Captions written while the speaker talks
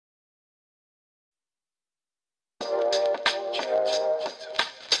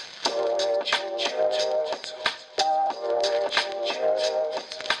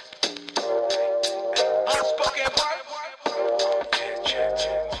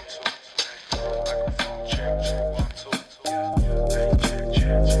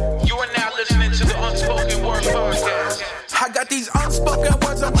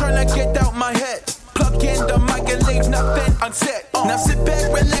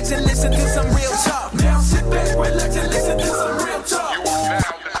listen to some real talk. Now sit back, relax, and listen to some real talk. You are now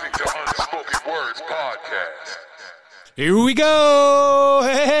listening to Unspoken Words Podcast. Here we go.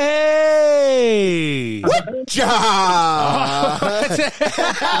 Hey. What job?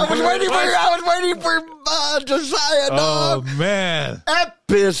 I was waiting for Josiah, dog. Oh, man.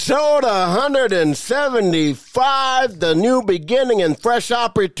 Episode 175, the new beginning and fresh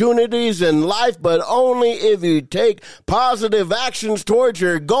opportunities in life, but only if you take positive actions towards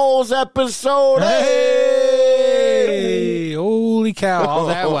your goals episode. Hey. Holy cow. All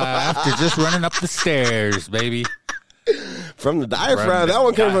that while after just running up the stairs, baby. From the diaphragm. That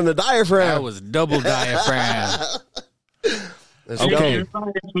one came from the diaphragm. That was double diaphragm. Okay. Okay.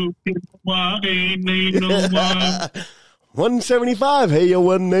 175. Hey, yo,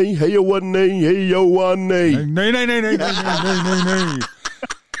 one nay. Hey, yo, one nay. Hey, yo, one nay. Nay.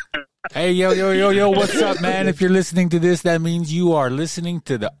 Hey, yo, what's up, man? If you're listening to this, that means you are listening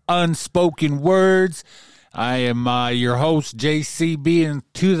to the Unspoken Words. I am your host, JCB, and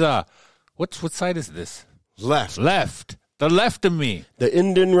to the, what side is this? Left. The left of me. The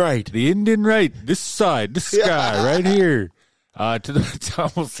Indian right. The Indian right. This side. This guy right here. It's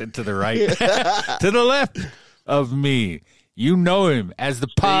almost to the right. To the left of me. You know him as the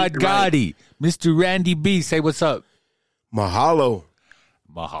Pod Gotti. Mr. Randy B. Say what's up. Mahalo.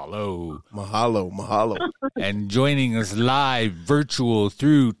 And joining us live, virtual,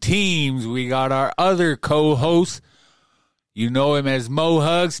 through Teams, we got our other co-host. You know him as Mo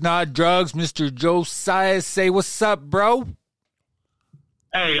Hugs, Not Drugs, Mr. Josiah. Say what's up, bro?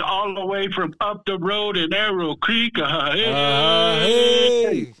 Hey, all the way from up the road in Arrow Creek.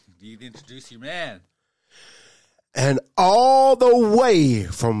 Hey. You'd introduce your man. And all the way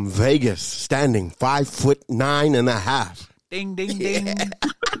from Vegas, standing 5'9.5". Ding, ding, ding.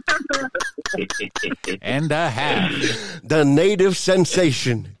 And a half. The native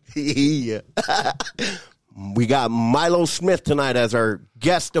sensation. Yeah. We got Mylo Smith tonight as our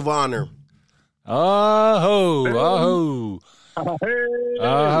guest of honor. Oh. Hey.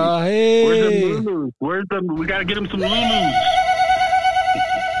 Where's the Lulus? We got to get him some Lulus.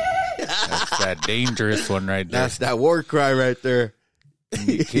 That's that dangerous one right there. That's that war cry right there.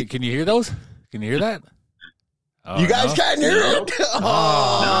 Can you hear those? Can you hear that? Oh, you guys can't hear it?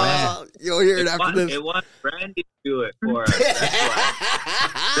 Oh, man. You'll hear it after this. It wants Randy to do it for us.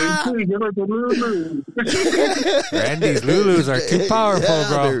 Randy's Lulus are too powerful,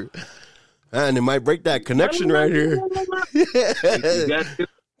 bro. Man, it might break that connection right here. You got to do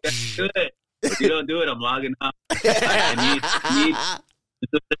it. If you don't do it, I'm logging off. I need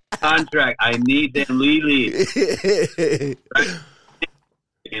the contract. I need them Lily.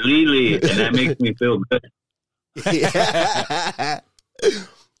 Lily, and that makes me feel good.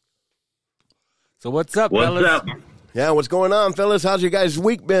 So what's up, fellas? What's up? Yeah, what's going on, fellas? How's your guys'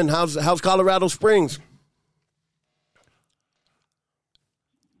 week been? How's Colorado Springs?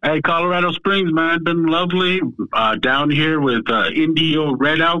 Hey, Colorado Springs, man, been lovely. Down here with Indio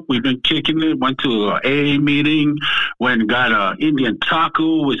Red Out, we've been kicking it. Went to an AA meeting, went and got an Indian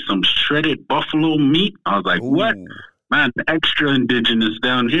taco with some shredded buffalo meat. I was like, what? Man, extra indigenous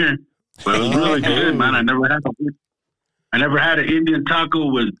down here. But it was really good, man. I never had an Indian taco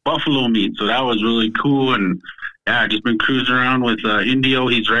with buffalo meat, so that was really cool. And yeah, I just been cruising around with Indio.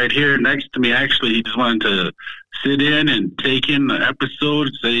 He's right here next to me. Actually, he just wanted to sit in and take in the episode.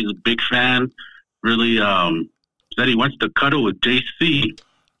 Said he's a big fan. Really, said he wants to cuddle with JC.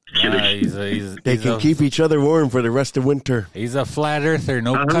 They can keep each other warm for the rest of winter. He's a flat earther,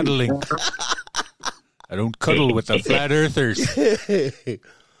 no cuddling. I don't cuddle with the flat earthers.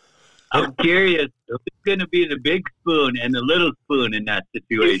 I'm curious, who's going to be the big spoon and the little spoon in that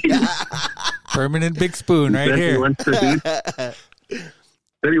situation? Permanent big spoon right here. Said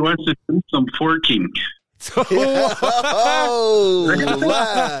he wants to do some forking.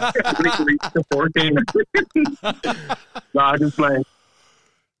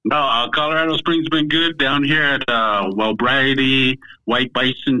 Colorado Springs been good down here at wellbriety, White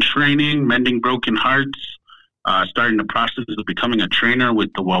Bison training, mending broken hearts. Starting the process of becoming a trainer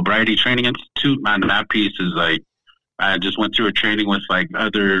with the Wellbriety Training Institute. Man, that piece is like, I just went through a training with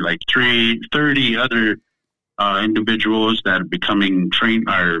 30 other individuals that are becoming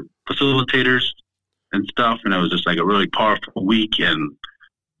facilitators and stuff. And it was just like a really powerful week. And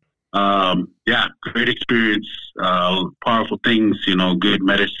great experience, powerful things, good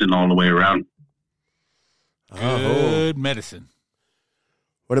medicine all the way around. Good medicine.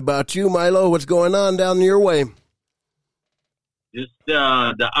 What about you, Mylo? What's going on down your way? Just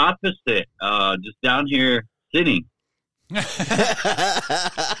the opposite. Just down here sitting.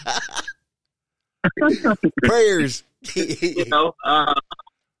 Prayers.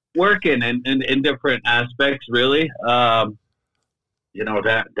 working in different aspects, really. You know,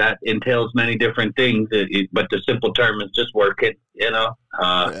 that entails many different things, but the simple term is just working, you know.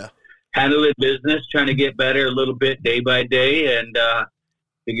 Handling business, trying to get better a little bit day by day, and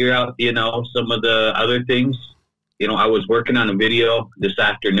figure out, you know, some of the other things. You know, I was working on a video this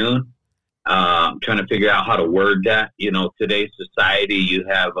afternoon, trying to figure out how to word that. You know, today's society, you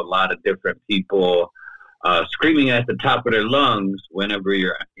have a lot of different people screaming at the top of their lungs whenever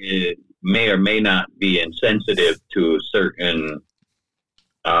you're may or may not be insensitive to certain,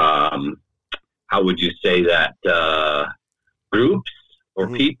 how would you say that, groups or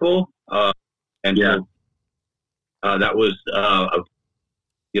people. And so, that was,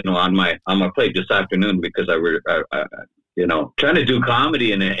 you know, on my plate this afternoon, because I you know, trying to do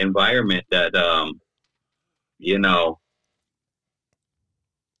comedy in an environment that, you know,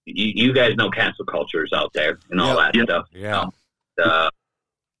 you guys know cancel culture is out there and all that stuff. Yeah. You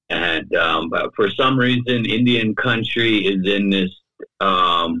know? But for some reason, Indian country is in this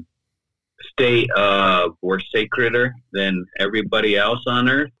state of we're sacreder than everybody else on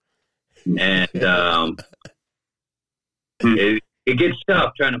earth. And it gets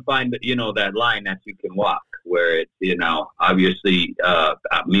tough trying to find, you know, that line that you can walk where it's, you know, obviously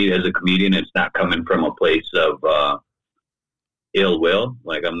me as a comedian, it's not coming from a place of ill will.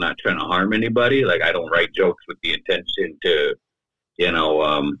 Like, I'm not trying to harm anybody. Like, I don't write jokes with the intention to, you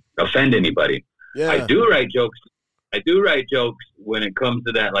know, offend anybody. I do write jokes. When it comes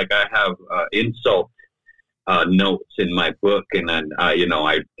to that. Like, I have insult notes in my book, and then you know,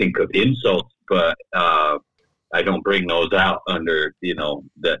 I think of insults, but I don't bring those out under, you know,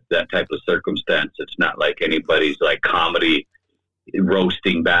 that type of circumstance. It's not like anybody's like comedy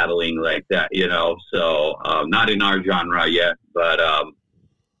roasting, battling like that, you know. So not in our genre yet, but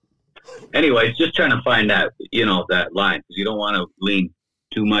anyways, just trying to find that, you know, that line, because you don't want to lean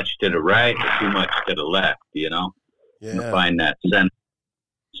too much to the right or too much to the left, you know. To find that center.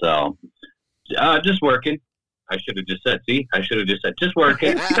 So just working. I should have just said just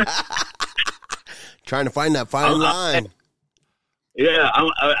working. Trying to find that fine line. Yeah,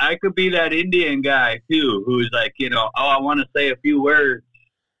 I could be that Indian guy too, who's like, you know, I want to say a few words.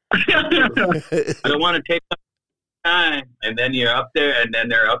 I don't want to take up time, and then you're up there, and then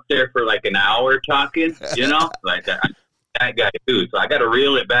they're up there for like an hour talking, you know, like that guy too. So I got to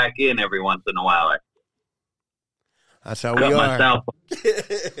reel it back in every once in a while. Like, that's how we are. Myself.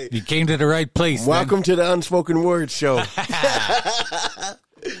 You came to the right place. Welcome to the Unspoken Word Show. A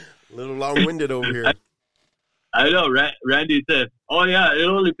little long-winded over here. I know. Randy said, "Oh yeah,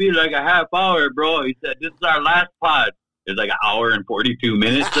 it'll only be like a half hour, bro." He said, "This is our last pod. It's like an hour and 42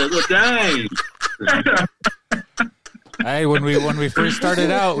 minutes." I was like, "Dang." Hey, when we first started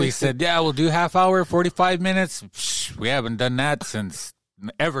out, we said, "Yeah, we'll do half hour, 45 minutes." Psh, we haven't done that since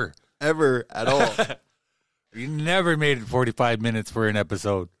ever at all. You never made it 45 minutes for an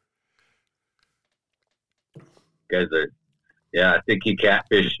episode. Guys are, I think he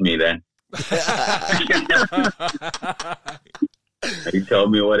catfished me then. He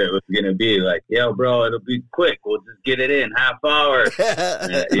told me what it was going to be. Like, yo, bro, it'll be quick. We'll just get it in half hour.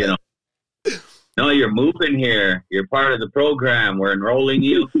 You know, no, you're moving here. You're part of the program. We're enrolling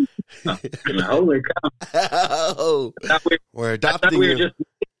you. Holy cow. We're adopting you. Just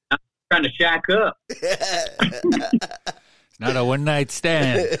trying to shack up. It's not a one-night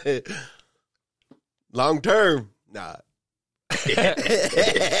stand. Long term. Nah.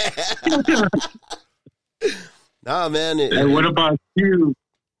 Nah, man. Hey, what about you?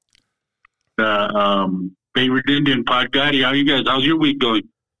 Favorite Indian pod guy? How you guys? How's your week going?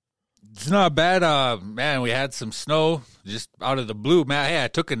 It's not bad. Man, we had some snow just out of the blue. Man, hey, I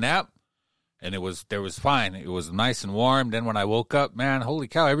took a nap. And it was fine. It was nice and warm. Then when I woke up, man, holy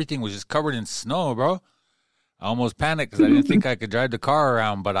cow, everything was just covered in snow, bro. I almost panicked because I didn't think I could drive the car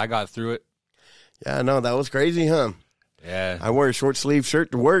around, but I got through it. Yeah, no, that was crazy, huh? Yeah. I wore a short sleeve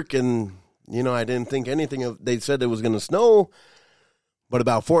shirt to work, and, you know, I didn't think anything of. They said it was going to snow, but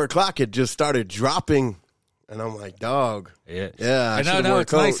about 4 o'clock, it just started dropping. And I'm like, dog. Yeah. Yeah. I know,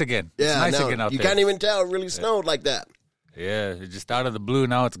 it's nice again. Yeah, it's nice again out you there. can't even tell it really snowed like that. Yeah, it's just out of the blue.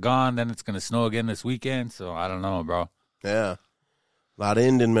 Now it's gone. Then it's going to snow again this weekend. So I don't know, bro. Yeah. A lot of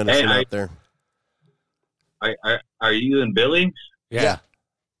Indian medicine out there. Are you in Billings? Yeah.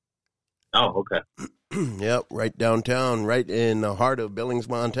 Oh, okay. Yep, right downtown, right in the heart of Billings,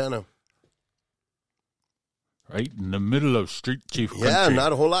 Montana. Right in the middle of Street Chief country. Yeah,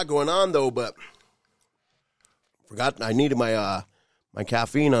 not a whole lot going on, though, but forgot I needed my my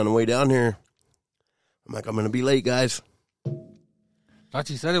caffeine on the way down here. I'm like, I'm going to be late, guys. Thought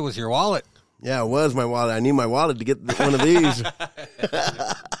you said it was your wallet. Yeah, it was my wallet. I need my wallet to get one of these.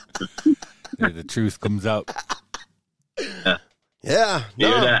 The truth comes out. Yeah. You're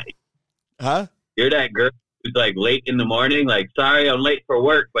No. that, Huh? you're that girl who's like late in the morning, like, sorry, I'm late for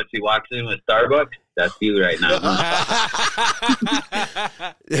work, but she walks in with Starbucks. That's you right now.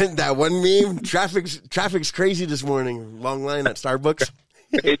 That one meme, traffic's crazy this morning. Long line at Starbucks.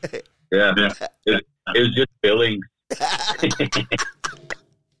 Yeah. It was just Billings.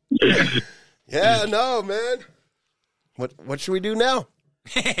 Yeah, no, man. What should we do now?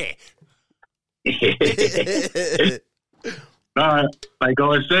 Like I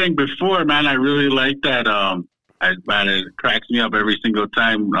was saying before, man, I really like that. It cracks me up every single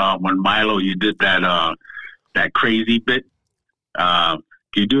time when Mylo, you did that crazy bit. Can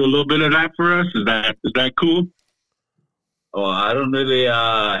you do a little bit of that for us? Is that cool? Well, I don't really,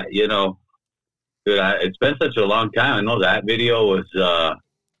 dude, it's been such a long time. I know that video was,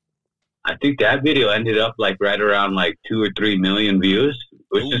 I think that video ended up like right around like 2 or 3 million views,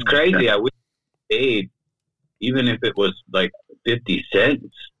 which is crazy. I wish I paid, even if it was like 50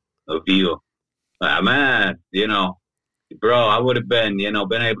 cents a view. Man, bro, I would have been able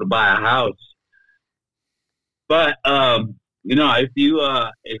to buy a house. But,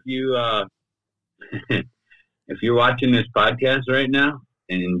 if you're watching this podcast right now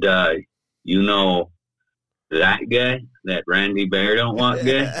and, that guy, that Randy Bear don't want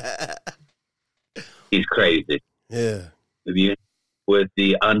guy, he's crazy. Yeah. If you with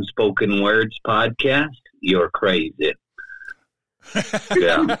the Unspoken Words podcast, you're crazy.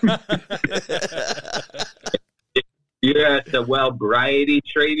 Yeah. You're at the wellbriety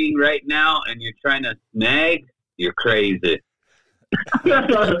training right now and you're trying to snag, you're crazy.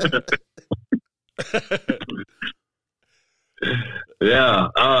 Yeah.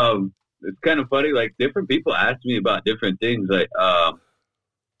 It's kind of funny. Like different people ask me about different things. Like,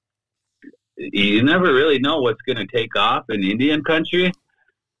 you never really know what's going to take off in Indian country.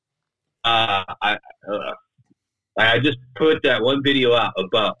 I just put that one video out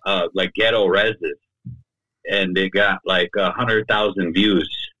about like ghetto reses, and they got like 100,000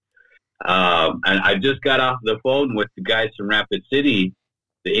 views. And I just got off the phone with the guys from Rapid City,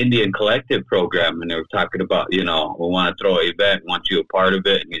 the Indian Collective program, and they were talking about, we want to throw an event, want you a part of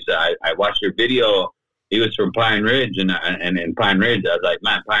it. And he said, I watched your video. He was from Pine Ridge, and in Pine Ridge, I was like,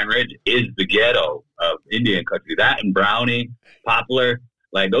 man, Pine Ridge is the ghetto of Indian country. That and Brownie, Poplar,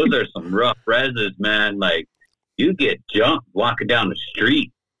 like those are some rough reses, man. Like you get jumped walking down the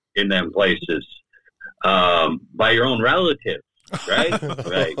street in them places by your own relatives, right?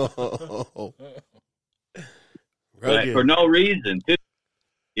 Right. But for no reason, too.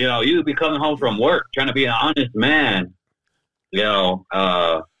 You be coming home from work trying to be an honest man,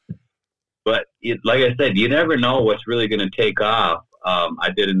 but like I said, you never know what's really going to take off.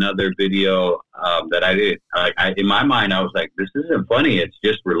 I did another video that I did. In my mind, I was like, this isn't funny. It's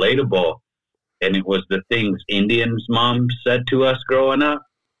just relatable. And it was the things Indians' moms said to us growing up.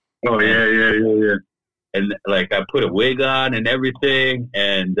 Oh, yeah. And like I put a wig on and everything.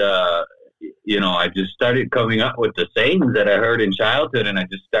 And, I just started coming up with the sayings that I heard in childhood. And I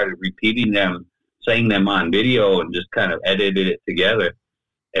just started repeating them, saying them on video and just kind of edited it together.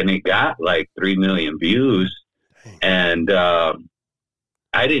 And it got like 3 million views. And I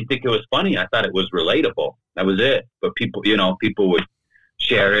didn't think it was funny. I thought it was relatable. That was it. But people would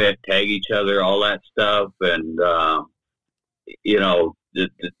share it, tag each other, all that stuff. And,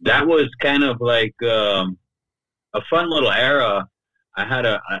 that was kind of like a fun little era. I had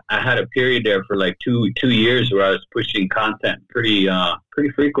a period there for like two years where I was pushing content pretty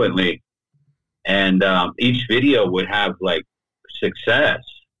frequently. And each video would have like success.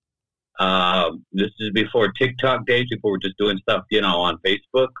 This is before TikTok days. People were just doing stuff, on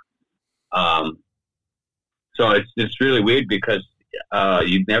Facebook. So it's really weird because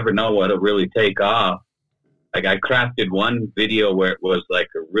you never know what'll really take off. Like I crafted one video where it was like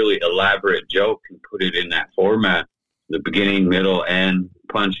a really elaborate joke and put it in that format, the beginning, middle, end,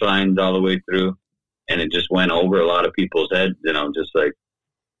 punchlines all the way through. And it just went over a lot of people's heads, just like,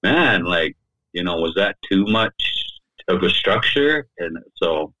 man, like, was that too much of a structure? And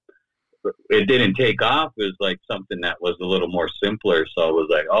so it didn't take off. It was like something that was a little more simpler. So I was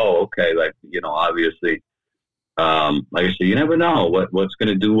like, oh, okay. Like, obviously, like I said, you never know what's going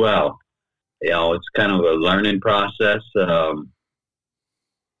to do well. It's kind of a learning process. I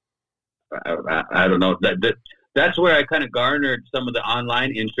don't know. That's where I kind of garnered some of the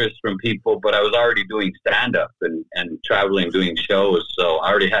online interest from people, but I was already doing stand-up and traveling, doing shows. So I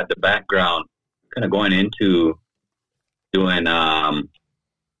already had the background kind of going into doing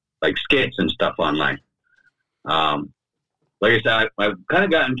like skits and stuff online. Like I said, I've kind of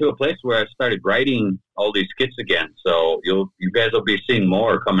gotten to a place where I started writing all these skits again. So you guys will be seeing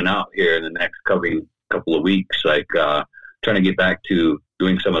more coming out here in the next couple of weeks. Like trying to get back to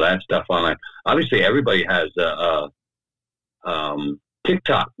doing some of that stuff online. Obviously, everybody has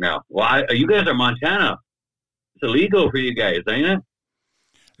TikTok now. Well, you guys are Montana. It's illegal for you guys, ain't it?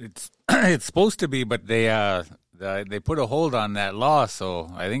 It's supposed to be, but they put a hold on that law,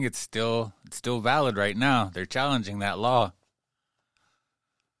 so I think it's still valid right now. They're challenging that law.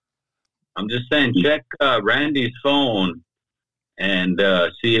 I'm just saying, check Randy's phone and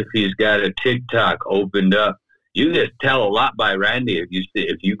see if he's got a TikTok opened up. You just tell a lot by Randy if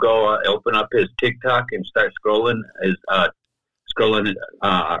you go open up his TikTok and start scrolling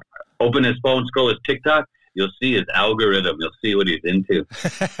open his phone, scroll his TikTok. You'll see his algorithm. You'll see what he's into.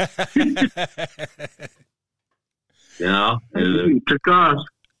 You know,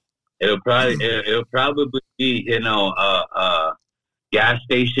 it'll probably be gas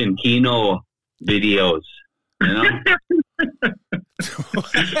station Kino videos. You know,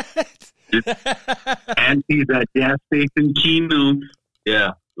 and he's at gas station Kino.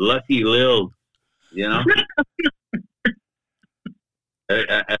 Yeah, Lucky Lil. You know.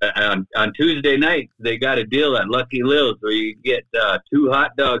 On Tuesday nights, they got a deal at Lucky Lil's where you get 2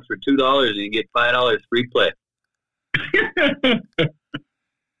 hot dogs for $2 and you get $5 free play.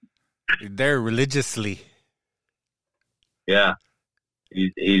 There religiously. Yeah,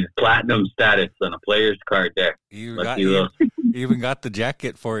 he's platinum status on a player's card there. You even got the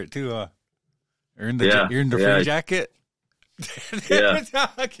jacket for it too. Earned the free jacket. They're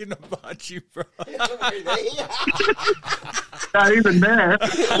talking about you, bro. Not even there.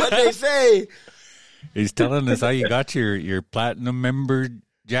 What'd they say? He's telling us how you got your platinum member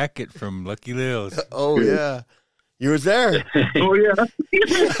jacket from Lucky Lil's. Oh, yeah. You was there. Oh, yeah.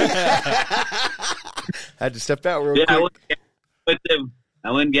 Had to step out real quick.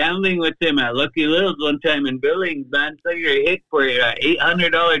 I went gambling with him at Lucky Lil's one time in Billings, man. So you hit for an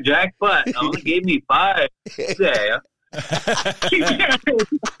 $800 jackpot. Only gave me $5. Yeah.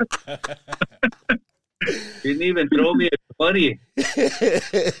 Didn't even throw me a $20.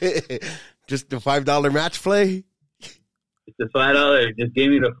 Just the $5 match play? Just the $5. Just gave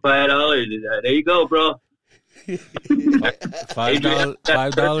me the $5. There you go, bro.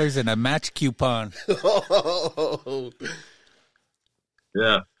 $5 and a match coupon.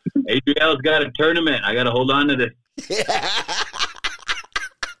 Yeah. Adriel's got a tournament. I got to hold on to this.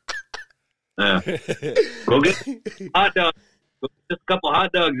 Go get hot dogs. Go get just a couple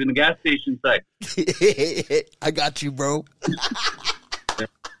hot dogs in the gas station site. I got you, bro.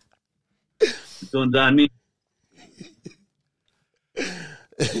 This one's on me.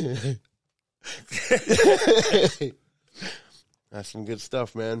 That's some good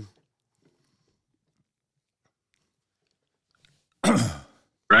stuff, man.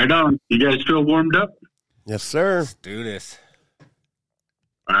 Right on. You guys feel warmed up? Yes, sir. Let's do this.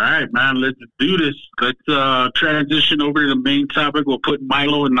 All right, man. Let's do this. Let's transition over to the main topic. We'll put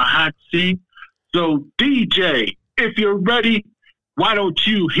Mylo in the hot seat. So, DJ, if you're ready, why don't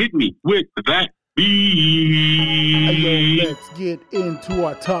you hit me with that beat? Ayo, let's get into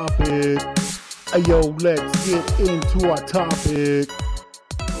our topic. Ayo, let's get into our topic.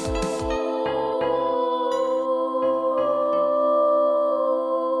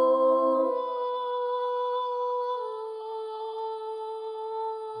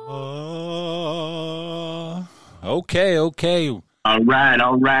 Okay. All right.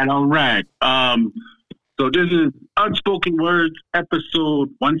 So this is Unspoken Words, episode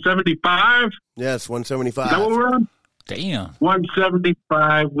 175. Yes, 175. Is that what we're on? Damn.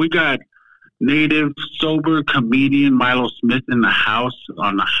 175. We got native, sober comedian Mylo Smith in the house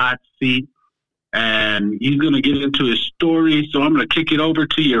on the hot seat. And he's going to get into his story. So I'm going to kick it over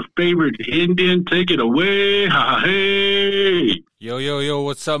to your favorite Indian. Take it away. Hey. Yo.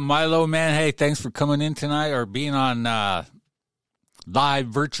 What's up, Mylo, man? Hey, thanks for coming in tonight or being on live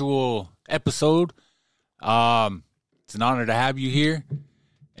virtual episode. It's an honor to have you here.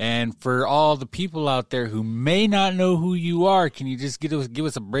 And for all the people out there who may not know who you are, can you just give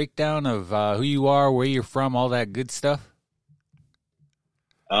us a breakdown of who you are, where you're from, all that good stuff?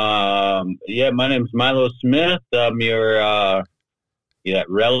 Yeah, my name's Mylo Smith. I'm your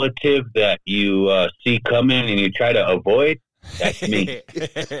relative that you see coming and you try to avoid. That's me.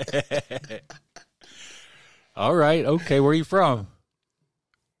 All right. Okay. Where are you from?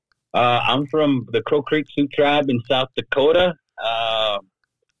 I'm from the Crow Creek Sioux tribe in South Dakota. I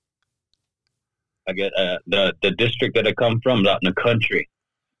get the district that I come from is out in the country.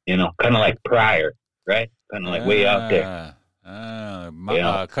 You know, kind of like Pryor, right? Kind of like way out there.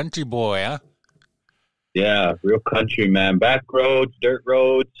 Country boy, huh? Yeah, real country, man. Back roads, dirt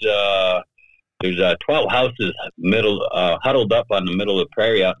roads, there's 12 houses huddled up on the middle of the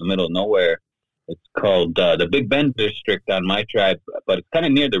prairie out in the middle of nowhere. It's called the Big Bend District on my tribe, but it's kind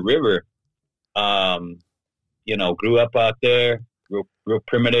of near the river. Grew up out there, real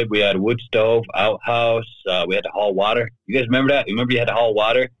primitive. We had a wood stove, outhouse. We had to haul water. You guys remember that? You remember you had to haul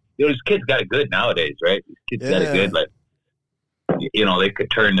water? These kids got it good nowadays, right? These kids got it good. Like, they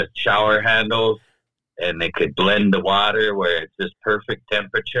could turn the shower handles and they could blend the water where it's just perfect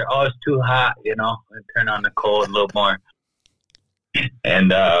temperature. Oh, it's too hot, and turn on the cold a little more.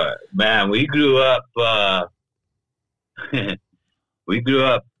 And, man, we grew up,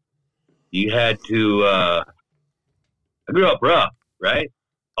 you had to, I grew up rough, right?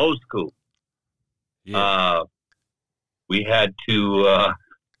 Old school. Yeah. We had to,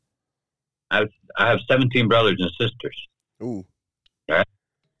 I have 17 brothers and sisters. Ooh. Right?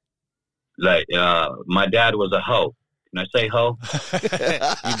 Like, my dad was a hoe. Can I say hoe?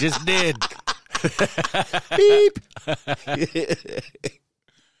 You just did. Beep.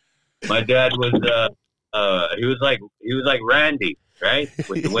 My dad was, he was like Randy, right?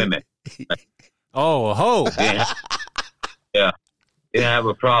 With the women. Oh, a hoe. Yeah. Didn't have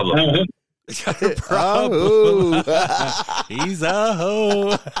a problem. Got a problem. He's a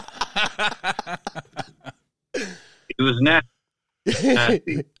hoe. He was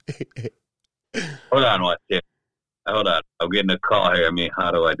nasty. Hold on, watch here. Hold on. I'm getting a call here.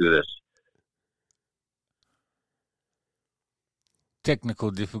 How do I do this?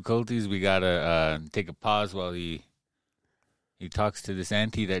 Technical difficulties. We gotta take a pause while he talks to this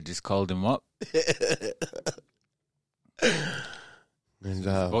auntie that just called him up. And,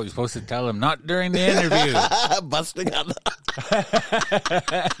 you're supposed to tell him not during the interview. Busting on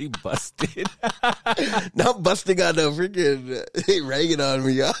He busted. not busting on the freaking ragging on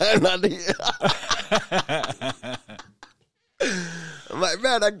me. I'm like,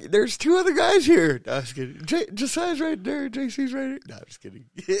 man, there's two other guys here. No, I'm just kidding. Josiah's right there. JC's right here. No, I'm just kidding.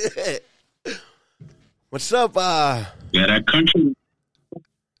 What's up? Yeah, that country.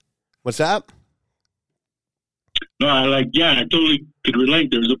 What's up? No, I totally could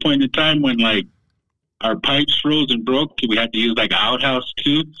relate. There was a point in time when, our pipes froze and broke. We had to use, an outhouse,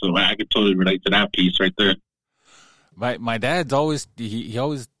 too. So I could totally relate to that piece right there. My dad's always, he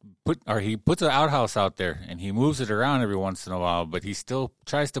always he puts an outhouse out there, and he moves it around every once in a while, but he still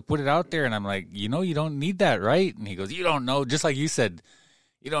tries to put it out there, and I'm like, you don't need that, right? And he goes, you don't know, just like you said,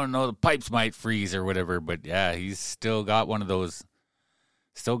 you don't know the pipes might freeze or whatever, but yeah, he's still got one of those,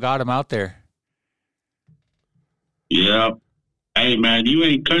 still got him out there. Yeah. Hey, man, you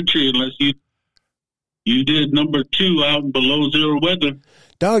ain't country unless you did number 2 out in below zero weather.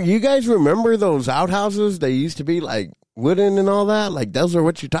 Dog, you guys remember those outhouses? They used to be wooden and all that? Those are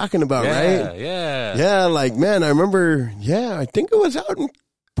what you're talking about, right? Yeah. Yeah, man, I remember, I think it was out in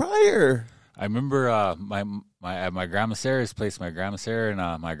Pryor. I remember my Grandma Sarah's place, my Grandma Sarah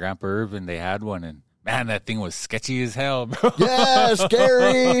and my Grandpa Irvin, they had one, and man, that thing was sketchy as hell, bro. Yeah,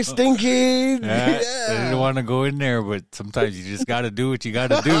 scary, stinky. I didn't want to go in there, but sometimes you just got to do what you got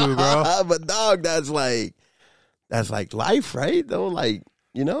to do, bro. But dog, that's like life, right? Though,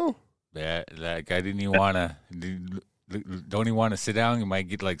 Yeah, I didn't even want to. Don't even want to sit down. You might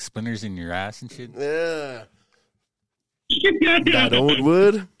get splinters in your ass and shit. Yeah. That old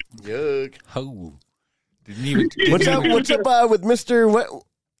wood. Yuck. Oh, didn't even. What's up with Mr.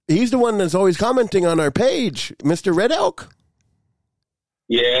 He's the one that's always commenting on our page, Mr. Red Elk.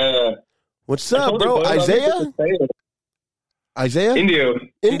 Yeah. What's up, bro? Isaiah?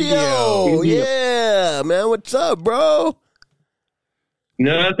 Indio. Yeah, man. What's up, bro?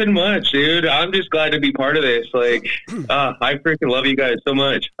 Nothing much, dude. I'm just glad to be part of this. I freaking love you guys so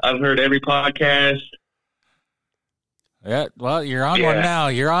much. I've heard every podcast. Yeah, well, you're on one now.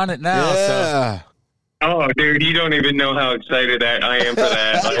 You're on it now. Yeah. So. Oh, dude, you don't even know how excited I am for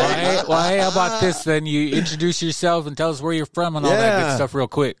that. Well, hey, how about this then? You introduce yourself and tell us where you're from and all that good stuff real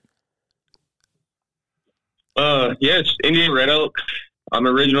quick. Yes, Indio Red Elk. I'm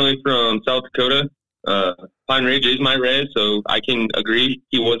originally from South Dakota. Pine Ridge is my res, so I can agree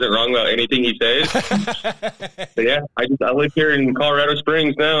he wasn't wrong about anything he said. But yeah, I live here in Colorado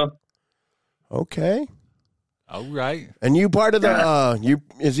Springs now. Okay. All right. And you part of the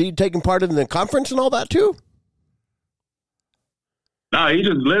is he taking part in the conference and all that too? No, he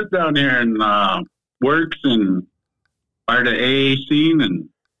just lives down here and works and part of the AA scene, and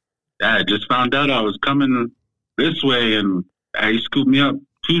I just found out I was coming this way, and he scooped me up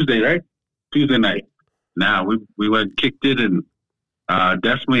Tuesday night. Now we went and kicked it, and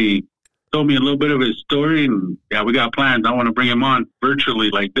definitely told me a little bit of his story, and yeah, we got plans. I want to bring him on virtually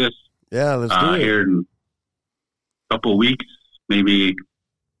like this. Yeah, let's do it here in a couple of weeks, maybe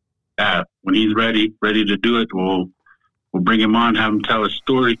when he's ready to do it, we'll bring him on, have him tell his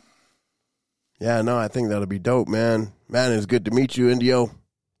story. Yeah, no, I think that'll be dope, man. Man, it's good to meet you, Indio.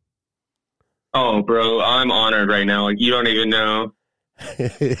 Oh, bro, I'm honored right now. Like, you don't even know.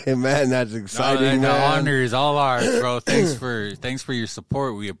 Man, that's exciting. The honor is all ours, bro. Thanks for your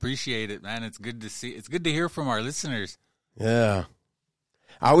support. We appreciate it, man. It's good to see. It's good to hear from our listeners. Yeah,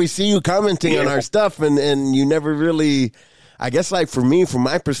 I always see you commenting on our stuff, and you never really. I guess, like, for me, from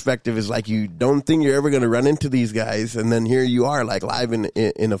my perspective, is like you don't think you're ever going to run into these guys, and then here you are, like, live in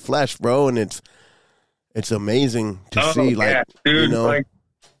the flesh, bro, and it's amazing to see, like, dude, you know. Like,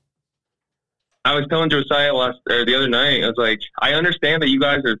 I was telling Josiah the other night, I was like, I understand that you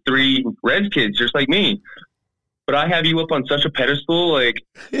guys are 3 Reds kids, just like me, but I have you up on such a pedestal. Like,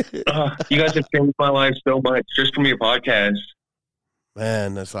 you guys have changed my life so much just from your podcast.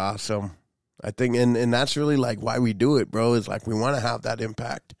 Man, that's awesome. I think, and that's really, like, why we do it, bro, is, like, we want to have that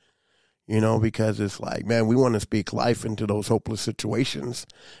impact, you know, because it's like, man, we want to speak life into those hopeless situations.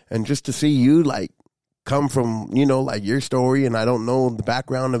 And just to see you, like, come from, you know, like, your story, and I don't know the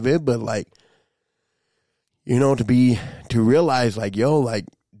background of it, but, like, you know, to realize, like, yo, like,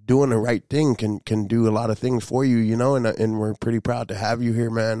 doing the right thing can do a lot of things for you, you know, and we're pretty proud to have you here,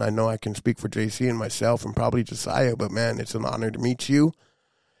 man. I know I can speak for JC and myself and probably Josiah, but, man, it's an honor to meet you.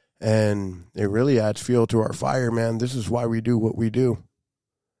 And it really adds fuel to our fire, man. This is why we do what we do.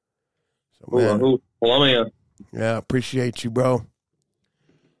 So, man, yeah, appreciate you, bro.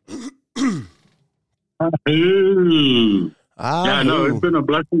 Yeah, no, it's been a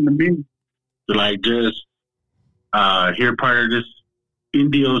blessing to me to, like, just hear part of this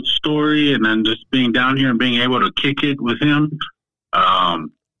Indio story, and then just being down here and being able to kick it with him. We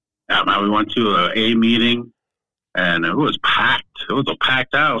went to a meeting, and it was packed. It was a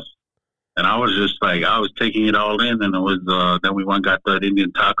packed house. And I was just like, I was taking it all in, and it was, then we went and got that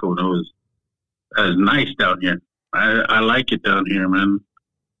Indian taco, and it was nice down here. I like it down here, man.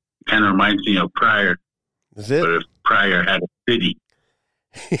 It kind of reminds me of Pryor. Is it? But if Pryor had a city.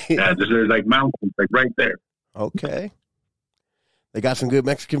 Yeah, there's like mountains, like right there. Okay. They got some good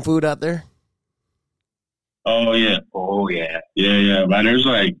Mexican food out there? Oh, yeah. Yeah, man. There's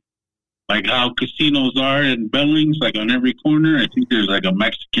like how casinos are in Billings, like on every corner. I think there's like a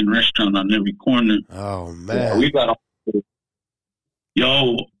Mexican restaurant on every corner. Oh, man. Yeah, we got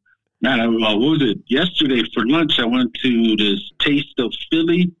Yo, man, what was it? Yesterday for lunch, I went to this Taste of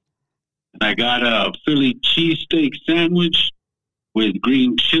Philly, and I got a Philly cheesesteak sandwich with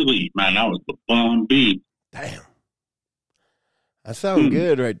green chili. Man, that was the bomb beef. Damn. That sounds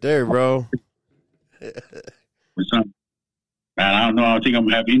good right there, bro. Man, I don't know. I think I'm going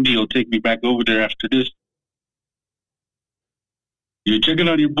to have Indio take me back over there after this. You checking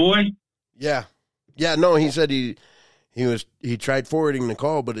on your boy? Yeah. Yeah, no, he said he tried forwarding the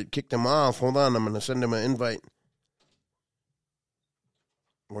call, but it kicked him off. Hold on, I'm going to send him an invite.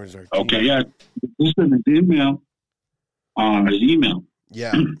 Where's our team? Okay, yeah. This is his email. His email.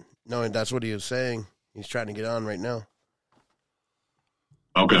 Yeah. No, that's what he was saying. He's trying to get on right now.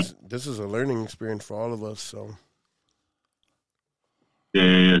 Okay. This is a learning experience for all of us, so.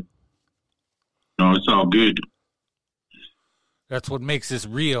 Yeah. No, it's all good. That's what makes this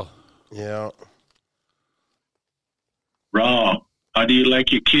real. Yeah. Raw. How do you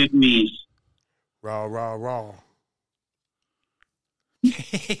like your kidneys? Raw.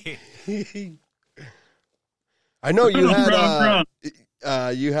 I know you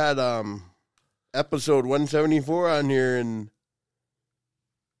had episode 174 on here, and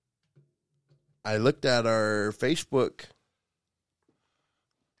I looked at our Facebook.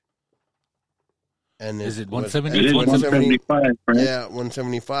 And is it 170? It is 175, right? Yeah,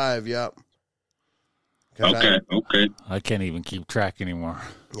 175, yep. Okay. I can't even keep track anymore.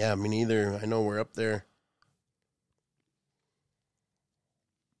 Yeah, me neither. I know we're up there.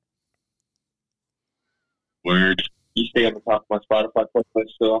 Word. You stay on the top of my Spotify playlist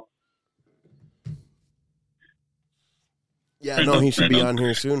still. Yeah, no, he should be on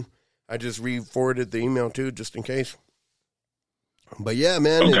here soon. I just re-forwarded the email too, just in case. But yeah,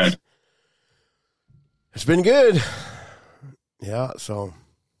 man, it's been good. Yeah, so.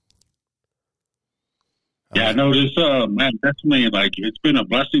 Yeah, no, this, man, definitely, like, it's been a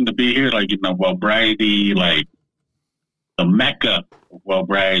blessing to be here, like, you know, wellbriety, like, the mecca of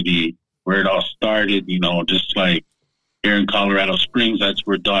wellbriety, where it all started, you know, just like here in Colorado Springs. That's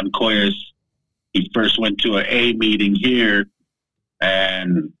where Don Coyas, he first went to an A meeting here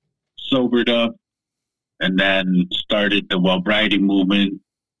and sobered up, and then started the wellbriety movement,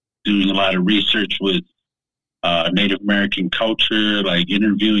 doing a lot of research with Native American culture, like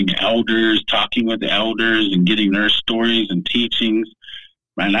interviewing elders, talking with the elders and getting their stories and teachings.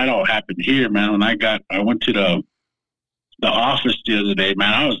 Man, that all happened here, man. When I went to the office the other day,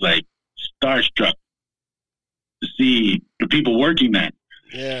 man, I was like starstruck to see the people working there.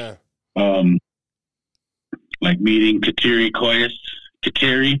 Yeah. Like meeting Kateri Koyas.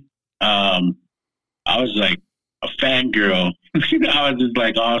 I was like a fangirl. I was just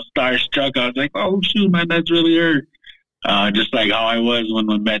like all starstruck. I was like, oh shoot, man, that's really her. Just like how I was when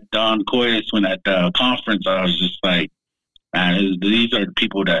we met Don Koyas when at the conference. I was just like, man, these are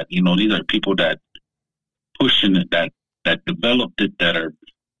people that, these are people that pushing it, that developed it, that are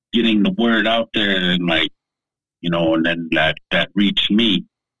getting the word out there, and like, and then that reached me,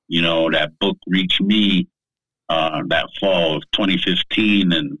 that book reached me that fall of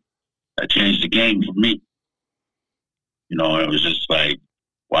 2015, and that changed the game for me. It was just like,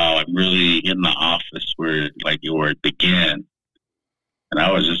 wow, I'm really in the office where it began. And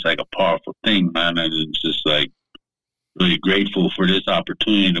I was just like a powerful thing, man. I was just like really grateful for this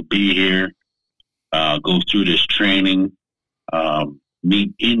opportunity to be here, go through this training,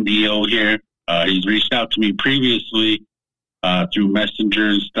 meet Indio here. He's reached out to me previously through Messenger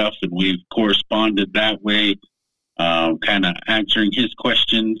and stuff, and we've corresponded that way, kind of answering his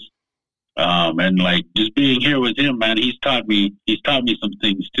questions. And like just being here with him, man, he's taught me some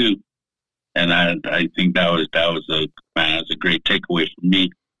things too. And I think that was a great takeaway for me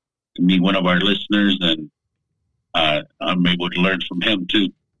to meet one of our listeners, and I'm able to learn from him too.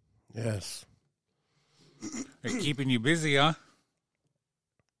 Yes. They're keeping you busy, huh?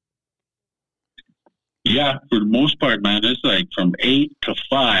 Yeah, for the most part, man. It's like from 8 to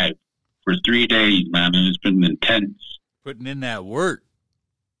 5 for 3 days, man, and it's been intense. Putting in that work.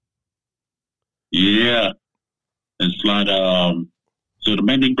 Yeah, it's a lot. So the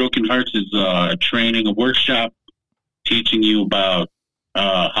Mending Broken Hearts is a training, a workshop, teaching you about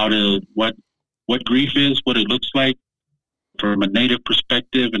what grief is, what it looks like from a Native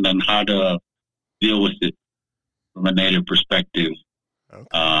perspective, and then how to deal with it from a Native perspective.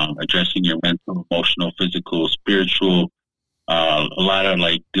 Okay. Addressing your mental, emotional, physical, spiritual. A lot of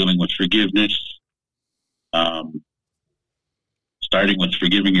like dealing with forgiveness. Starting with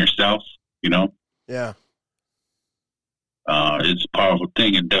forgiving yourself. Yeah. It's a powerful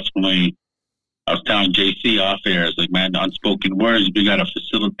thing, and definitely, I was telling JC off air, I was like, man, unspoken words, we got to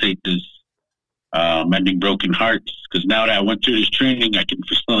facilitate this Mending Broken Hearts, because now that I went through this training, I can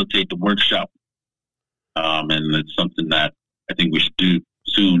facilitate the workshop, and it's something that I think we should do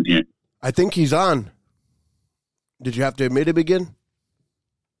soon here. I think he's on. Did you have to admit him again?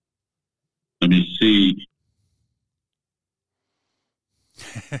 Let me see.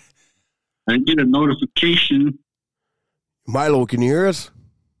 I get a notification. Mylo, can you hear us?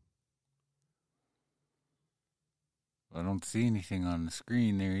 I don't see anything on the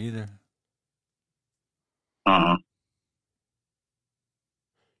screen there either.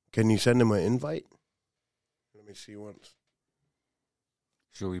 Can you send him an invite? Let me see once.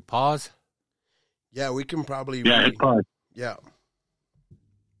 Should we pause? Yeah, we can probably. Yeah, hit pause. Yeah.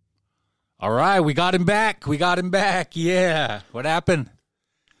 All right, we got him back. Yeah. What happened?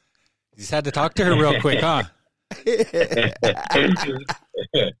 You just had to talk to her real quick, huh?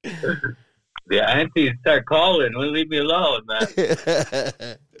 The aunties start calling. Well, leave me alone, man.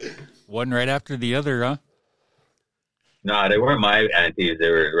 One right after the other, huh? No, they weren't my aunties. They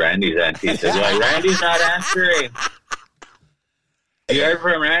were Randy's aunties. They're like, Randy's not answering. You heard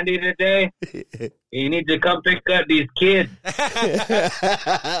from Randy today? You need to come pick up these kids.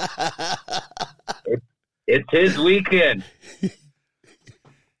 It's his weekend.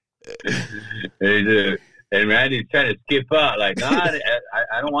 And Randy's trying to skip out. Like, no,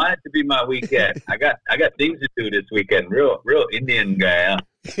 I don't want it to be my weekend. I got things to do this weekend. Real Indian guy, huh?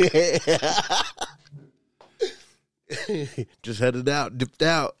 Just headed out, dipped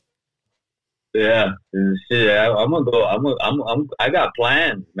out. Yeah, shit. I'm gonna go. I got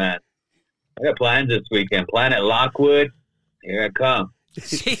plans, man. I got plans this weekend. Planet Lockwood. Here I come.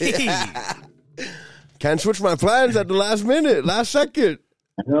 Can't switch my plans at the last minute, last second.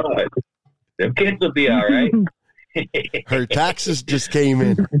 I know. Them kids will be all right. Her taxes just came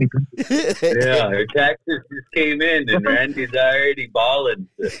in. Yeah, her taxes just came in, and Randy's already balling.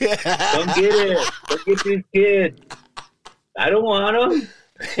 Come get it. Come get these kids. I don't want them.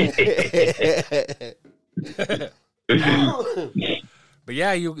 But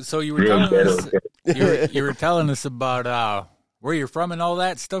yeah, you were telling us you were telling us about where you're from and all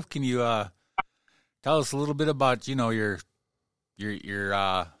that stuff. Can you tell us a little bit about your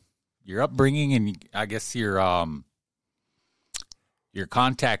upbringing and I guess your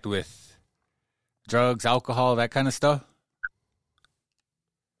contact with drugs, alcohol, that kind of stuff?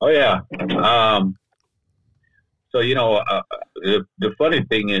 Oh yeah. So, the funny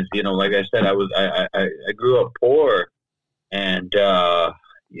thing is, like I said, I grew up poor, and,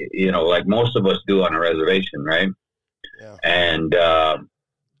 like most of us do on a reservation, right? Yeah. And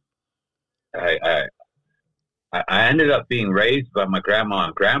I ended up being raised by my grandma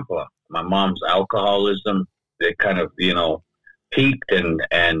and grandpa. My mom's alcoholism, they kind of, peaked, and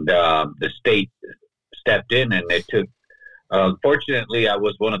the state stepped in, and they took. Fortunately, I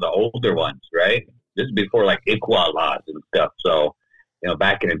was one of the older ones, right? This is before like ICWA laws and stuff. So,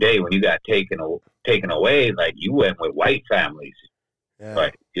 back in the day when you got taken away, like you went with white families,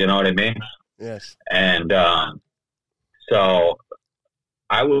 right? You know what I mean? Yes. And so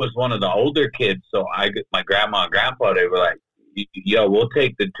I was one of the older kids. So my grandma and grandpa, they were like, "Yo, we'll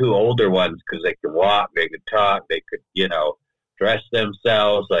take the two older ones because they can walk, they could talk, they could, dress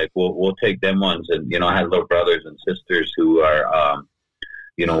themselves. Like we'll take them ones." And I had little brothers and sisters who are,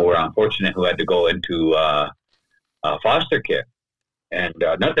 who were unfortunate, who had to go into foster care. And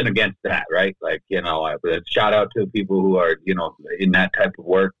nothing against that, right? Like shout out to people who are in that type of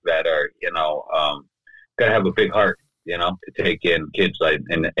work that are gotta have a big heart, to take in kids like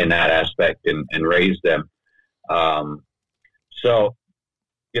in that aspect and raise them. So.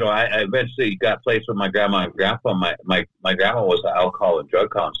 I eventually got placed with my grandma and grandpa. My grandma was an alcohol and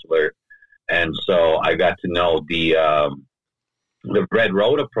drug counselor, and so I got to know the Red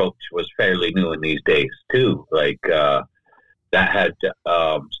Road approach was fairly new in these days too. Like that had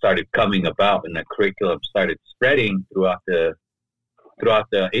started coming about, and the curriculum started spreading throughout the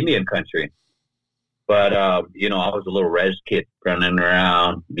Indian country. But I was a little res kid running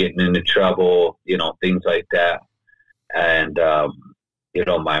around, getting into trouble, things like that, and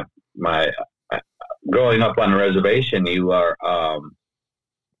my growing up on a reservation, you are,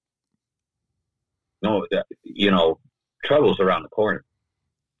 trouble's around the corner.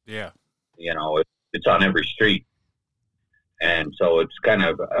 Yeah. It's on every street. And so it's kind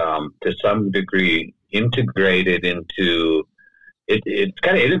of, to some degree, integrated into, it's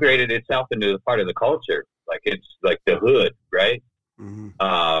kind of integrated itself into part of the culture. Like it's like the hood, right?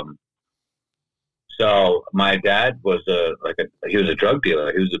 Mm-hmm. So my dad was he was a drug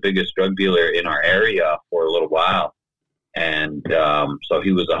dealer. He was the biggest drug dealer in our area for a little while. And so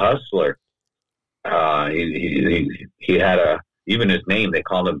he was a hustler. He had even his name, they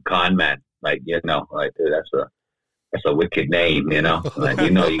called him Con Man. Like, like that's a wicked name, like,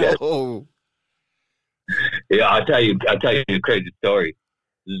 you got. Yeah, I'll tell you a crazy story.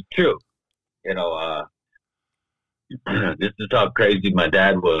 This is true. This is how crazy my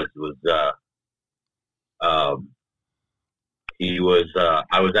dad was. I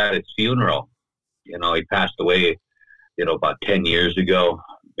was at his funeral. He passed away, about 10 years ago,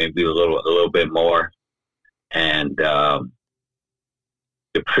 maybe a little bit more. And the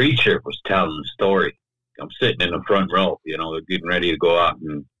preacher was telling the story. I'm sitting in the front row, they're getting ready to go out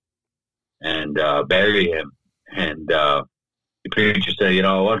and bury him. And the preacher said,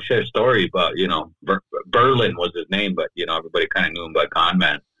 I want to share a story about, Berlin was his name, but, everybody kind of knew him by Con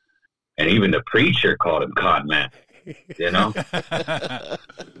Man. And even the preacher called him Con Man, He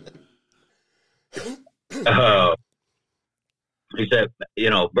said,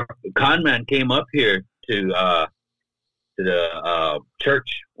 Con Man came up here to the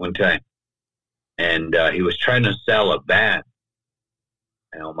church one time, and he was trying to sell a van.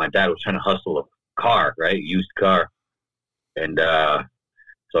 My dad was trying to hustle a car, right, used car, and so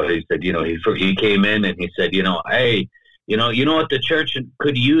he said, he came in and he said, hey. You know what the church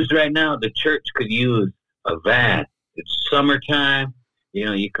could use right now? The church could use a van. It's summertime.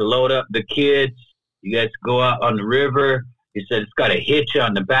 You could load up the kids. You guys go out on the river. He said it's got a hitch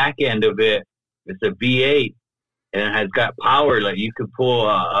on the back end of it. It's a V8, and it has got power. Like you could pull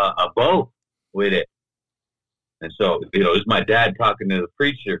a boat with it. And so, it was my dad talking to the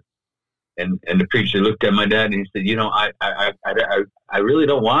preacher, and the preacher looked at my dad and he said, I really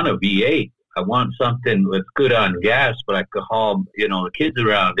don't want a V8. I want something that's good on gas, but I could haul, the kids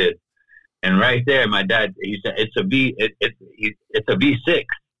around it. And right there, my dad, he said, it's a V6. It's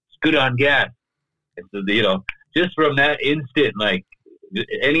good on gas. And so, just from that instant, like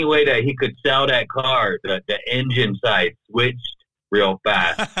any way that he could sell that car, the engine side switched real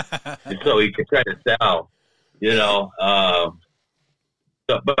fast, so he could try to sell.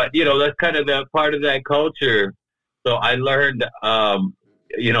 But that's kind of the part of that culture. So I learned.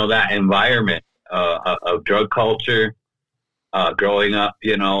 That environment of drug culture, growing up,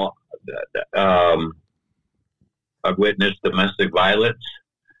 I've witnessed domestic violence.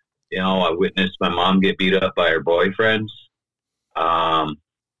 I witnessed my mom get beat up by her boyfriends. When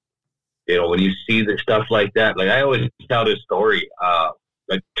you see the stuff like that, like I always tell this story,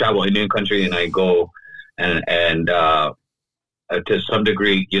 like travel Indian country and I go and to some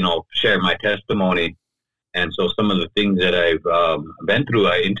degree, share my testimony. And so some of the things that I've been through,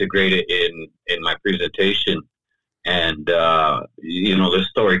 I integrated in my presentation. And, this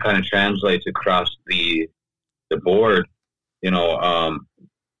story kind of translates across the board.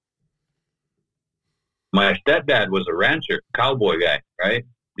 My stepdad was a rancher, cowboy guy, right?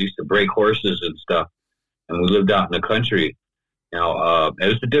 He used to break horses and stuff. And we lived out in the country. It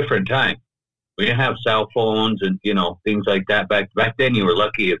was a different time. We didn't have cell phones and, things like that. Back then, you were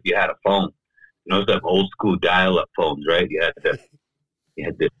lucky if you had a phone. Those have old school dial-up phones, right? You had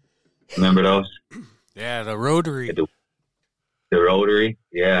to, remember those? Yeah, the rotary. The rotary,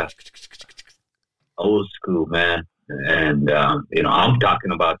 yeah. Old school, man. And, I'm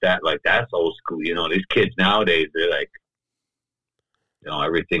talking about that like that's old school. These kids nowadays, they're like,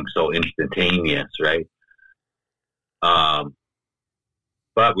 everything's so instantaneous, right?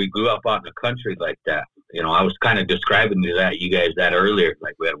 But we grew up out in the country like that. I was kind of describing to you guys that earlier.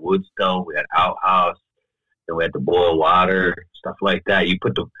 Like we had wood stove, we had outhouse, then we had to boil water, stuff like that. You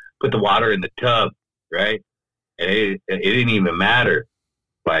put the water in the tub, right? And it didn't even matter,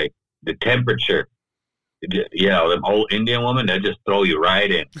 like the temperature. Them old Indian women, they just throw you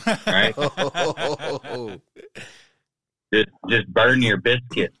right in, right? just burn your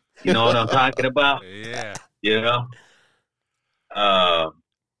biscuit. You know what I'm talking about? Yeah.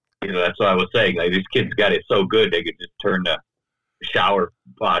 That's what I was saying. Like these kids got it so good, they could just turn the shower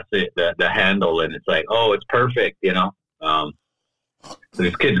faucet, the handle, and it's like, oh, it's perfect. So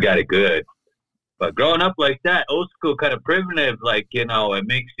these kids got it good. But growing up like that, old school, kind of primitive, like, it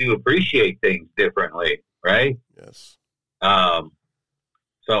makes you appreciate things differently, right? Yes. So,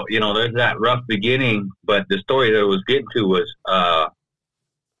 there's that rough beginning, but the story that I was getting to was,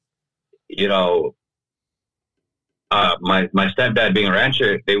 my stepdad being a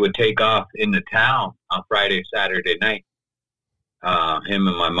rancher, they would take off in the town on Friday, Saturday night, him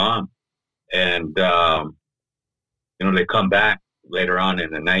and my mom. And, they come back later on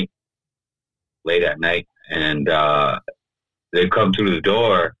in the night, late at night, and they'd come through the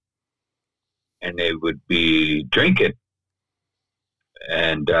door and they would be drinking.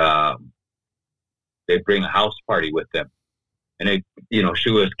 And they'd bring a house party with them. And they,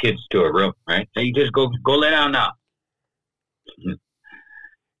 shoo us kids to a room, right? Hey, you just go lay down now.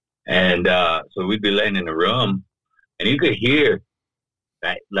 And so we'd be laying in the room, and you could hear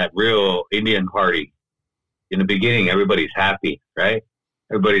that real Indian party. In the beginning, everybody's happy, right?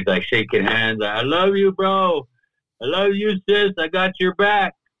 Everybody's like shaking hands. I love you, bro. I love you, sis. I got your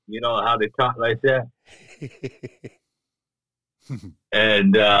back. You know how they talk like that.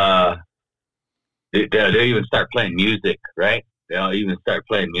 And they even start playing music, right? They'll even start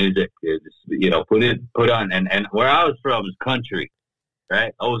playing music. Put on. And where I was from is country,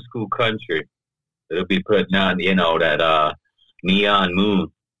 right? Old school country. They'll be putting on, that Neon Moon,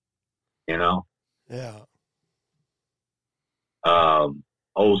 Yeah.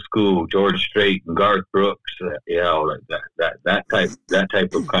 Old school George Strait and Garth Brooks, that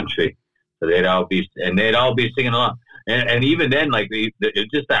type of country. So they'd all be singing along. And even then, like,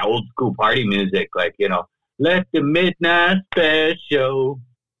 it's just that old school party music, like, let the midnight special,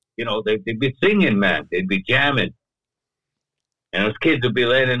 they'd be singing, man. They'd be jamming. And those kids would be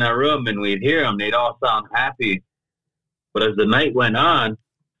laying in our room and we'd hear them. They'd all sound happy. But as the night went on,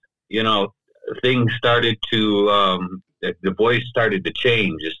 things started to, the voice started to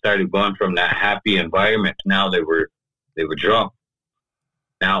change. It started going from that happy environment. Now they were drunk.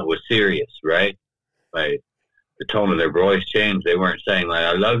 Now it was serious, right? Like, the tone of their voice changed. They weren't saying like,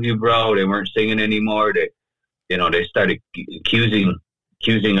 I love you, bro. They weren't singing anymore. They started accusing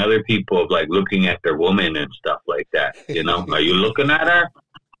other people of like looking at their woman and stuff like that. Are you looking at her?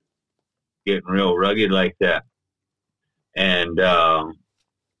 Getting real rugged like that. And the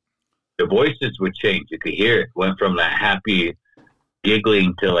voices would change. You could hear it. Went from that happy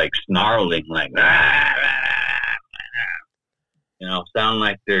giggling to like snarling, like, sound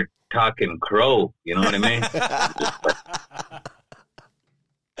like they're talking crow. You know what I mean?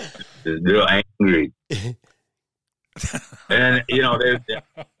 Just real angry. And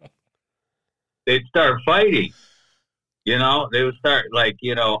they'd start fighting. They would start like,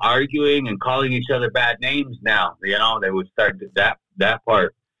 arguing and calling each other bad names now. They would start that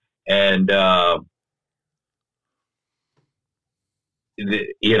part. And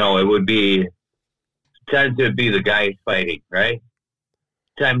it would be times it would be the guys fighting, right?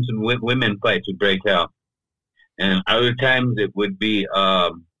 Times women fights would break out, and other times it would be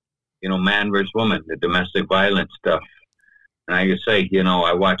man versus woman, the domestic violence stuff. And I could say,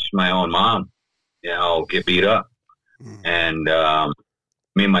 I watched my own mom get beat up, and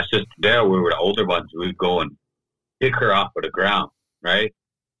me and my sister Dale, we were the older ones. We'd go and pick her off of the ground, right?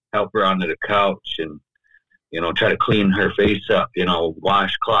 Help her onto the couch and, try to clean her face up,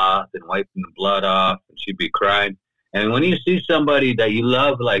 washcloth and wiping the blood off. And she'd be crying. And when you see somebody that you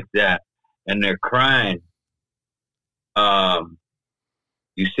love like that and they're crying,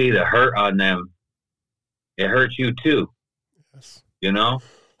 you see the hurt on them. It hurts you too, Yes. And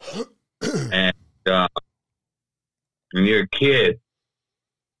when you're a kid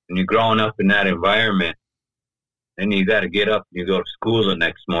and you're growing up in that environment, then you got to get up and you go to school the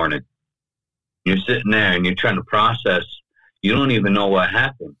next morning. You're sitting there and you're trying to process. You don't even know what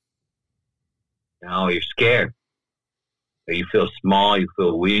happened. You're scared. You feel small. You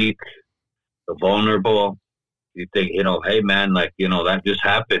feel weak. Feel vulnerable. You think, hey man, that just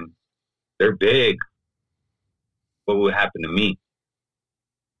happened. They're big. What would happen to me?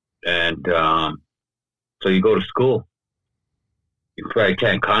 And so you go to school. You probably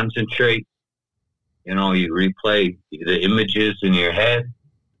can't concentrate. You replay the images in your head.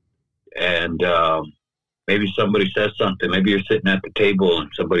 And maybe somebody says something. Maybe you're sitting at the table and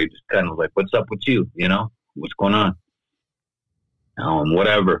somebody just kind of like, what's up with you? What's going on?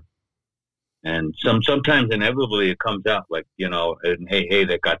 Whatever. And sometimes inevitably it comes out like, and hey,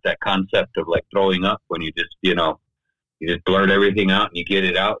 they got that concept of like throwing up when you just, you just blurt everything out and you get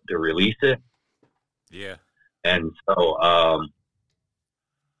it out to release it. Yeah. And so,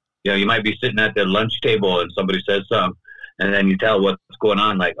 you might be sitting at the lunch table and somebody says something and then you tell what's going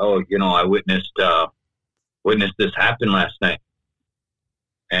on. Like, I witnessed this happen last night.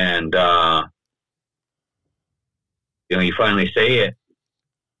 And, you finally say it.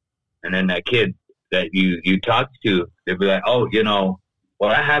 And then that kid that you talked to, they'll be like,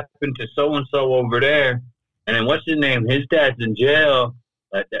 that happened to so-and-so over there. And then what's his name? His dad's in jail.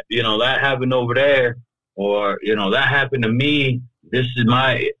 That happened over there. Or, that happened to me. This is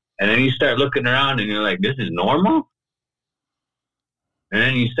and then you start looking around and you're like, this is normal? And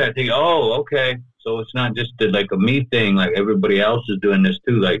then you start thinking, okay. So it's not just like a me thing. Like everybody else is doing this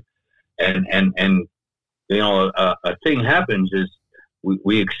too. Like, and a thing happens is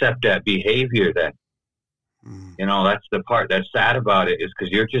we accept that behavior then. That's the part that's sad about it is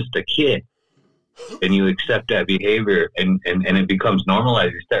because you're just a kid. And you accept that behavior and it becomes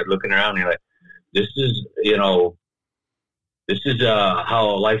normalized. You start looking around and you're like, this is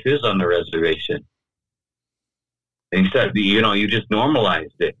how life is on the reservation. And you start, you just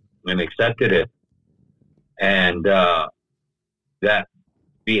normalized it and accepted it. And that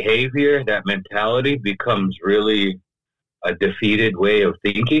behavior, that mentality becomes really a defeated way of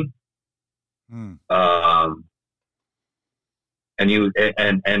thinking. And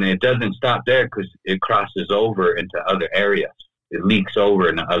it doesn't stop there because it crosses over into other areas. It leaks over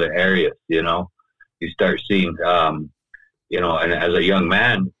into other areas. You start seeing, and as a young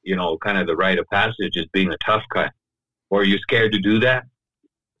man, kind of the rite of passage is being a tough guy, or you're scared to do that.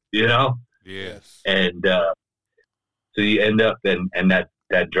 Yes. And so you end up and that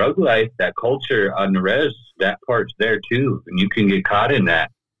drug life, that culture on the res, that part's there too, and you can get caught in that.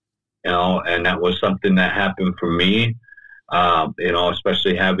 And that was something that happened for me.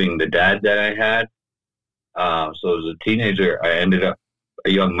 Especially having the dad that I had. So as a teenager, I ended up a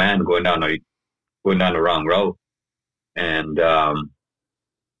young man going down the wrong road, and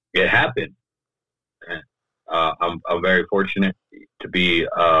it happened. And, I'm very fortunate to be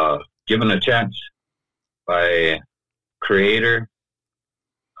given a chance by Creator,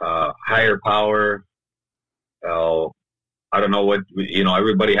 higher power. I don't know what,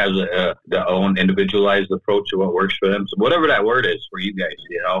 everybody has their own individualized approach to what works for them. So whatever that word is for you guys,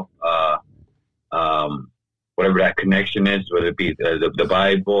 whatever that connection is, whether it be the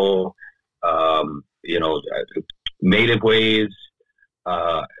Bible, native ways,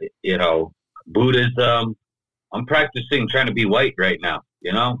 Buddhism. I'm practicing trying to be white right now.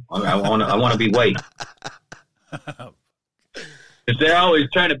 I want to be white. Because they're always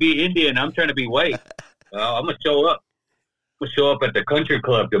trying to be Indian. I'm trying to be white. I'm going to show up. Show up at the country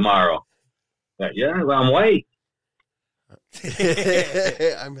club tomorrow. Yeah, well, I'm white.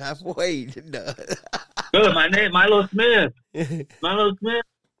 I'm half white. No. Good, my name Mylo Smith. Mylo Smith.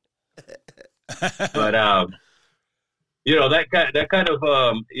 But that kind of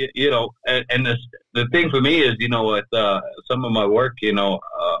and the thing for me is with some of my work,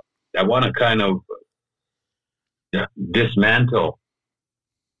 I want to kind of dismantle.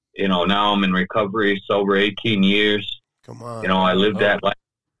 Now I'm in recovery, sober 18 years. Come on. I lived that life.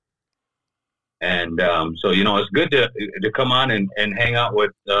 And so, it's good to come on and hang out with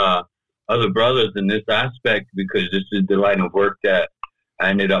other brothers in this aspect, because this is the line of work that I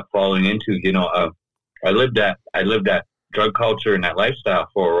ended up falling into. I lived that drug culture and that lifestyle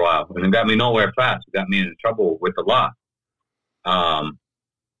for a while, and it got me nowhere fast. It got me in trouble with the law.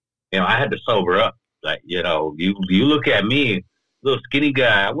 You know, I had to sober up. Like, you know, you look at me, little skinny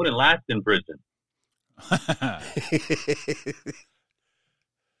guy, I wouldn't last in prison.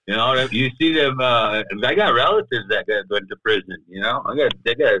 You know, you see them. I got relatives that went to prison. You know,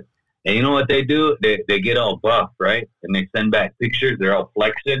 they got, and you know what they do? They get all buff, right? And they send back pictures. They're all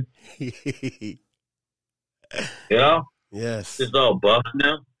flexing. You know, yes, just all buff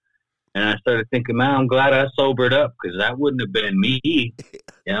now. And I started thinking, man, I'm glad I sobered up, because that wouldn't have been me. You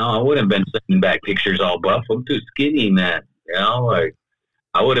know, I wouldn't have been sending back pictures all buff. I'm too skinny, man. You know, like,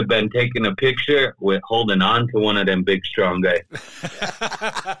 I would have been taking a picture with holding on to one of them big, strong guys.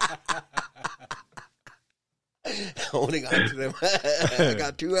 Holding on to them. I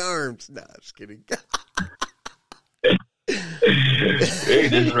got 2 arms. Nah, just kidding. Hey,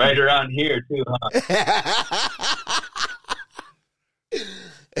 just right around here, too, huh?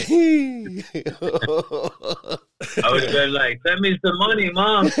 I would have been like, send me some money,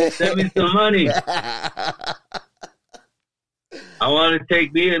 Mom. Send me some money. I want to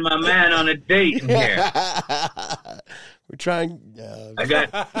take me and my man on a date in here. We're trying. I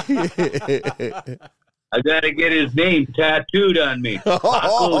got to get his name tattooed on me.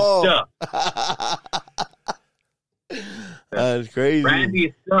 Paco Stuff. That's crazy.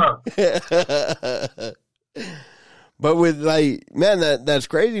 Randy Stuff. But with, like, man, that's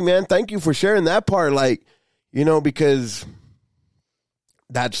crazy, man. Thank you for sharing that part. Like, you know, because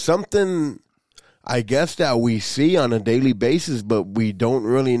that's something, I guess, that we see on a daily basis, but we don't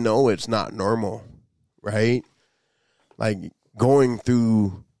really know it's not normal, right? Like, going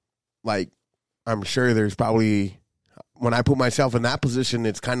through, like, I'm sure there's probably, when I put myself in that position,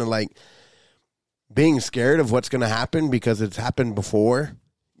 it's kind of like being scared of what's going to happen because it's happened before,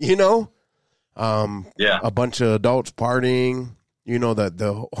 you know? A bunch of adults partying, you know,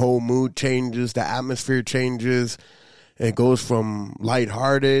 the whole mood changes, the atmosphere changes. It goes from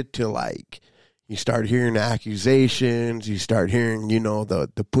lighthearted to, like, you start hearing accusations, you start hearing, you know,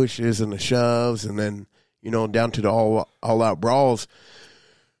 the pushes and the shoves, and then, you know, down to the all out brawls.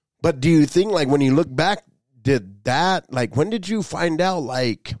 But do you think, like, when you look back, did that, like, when did you find out,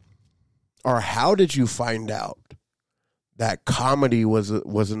 like, or how did you find out that comedy was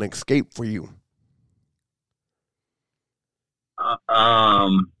an escape for you?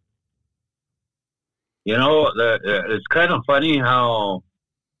 You know, it's kind of funny how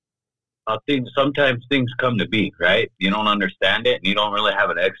sometimes things come to be, right? You don't understand it, and you don't really have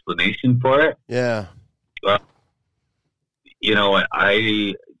an explanation for it. Yeah. Well, you know,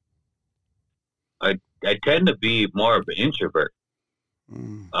 I tend to be more of an introvert.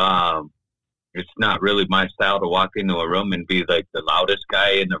 It's not really my style to walk into a room and be like the loudest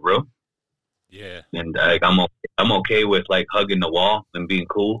guy in the room. Yeah. And like, I'm okay with, like, hugging the wall and being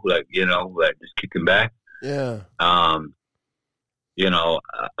cool, like, you know, like, just kicking back. Yeah. You know,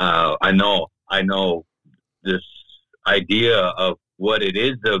 I know this idea of what it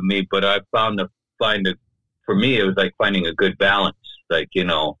is of me, but I for me, it was like finding a good balance. Like, you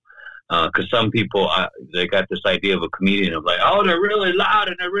know, because some people, they got this idea of a comedian of like, oh, they're really loud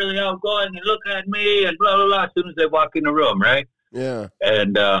and they're really outgoing and look at me and blah, blah, blah, as soon as they walk in the room, right? Yeah.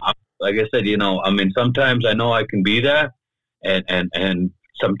 And like I said, you know, I mean, sometimes I know I can be that, and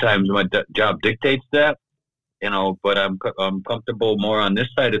sometimes my job dictates that, you know, but I'm comfortable more on this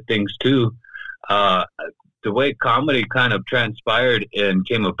side of things too. The way comedy kind of transpired and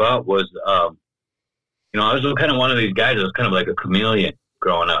came about was, you know, I was kind of one of these guys that was kind of like a chameleon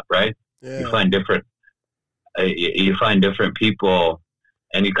growing up, right? Yeah. You find different people,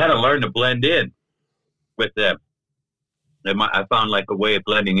 and you kind of learn to blend in with them. I found like a way of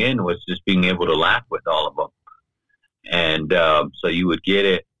blending in was just being able to laugh with all of them. And so you would get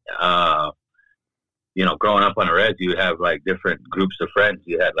it, you know, growing up on a res, you would have like different groups of friends.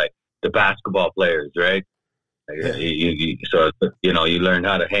 You had like the basketball players, right? So, you know, you learn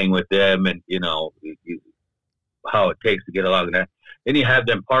how to hang with them and, you know, how it takes to get along with that. Then you have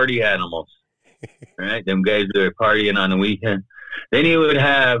them party animals, right? Them guys that are partying on the weekend. Then you would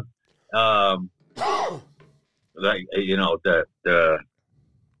have, like, you know, the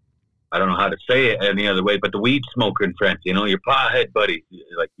I don't know how to say it any other way, but the weed smoking friends, you know, your pothead buddies,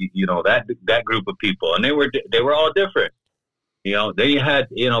 like, you know, that group of people, and they were all different, you know. Then you had,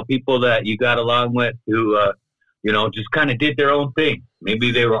 you know, people that you got along with who, you know, just kind of did their own thing.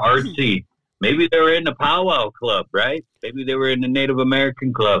 Maybe they were artsy, maybe they were in the powwow club, right? Maybe they were in the Native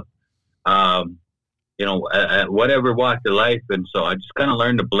American club, you know, whatever walk of life. And so I just kind of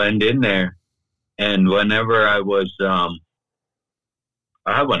learned to blend in there. And whenever I was,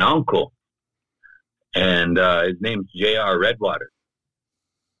 I have an uncle, and his name's J.R. Redwater.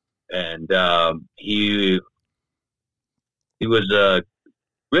 And he was a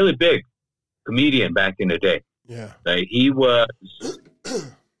really big comedian back in the day. Yeah. Like he was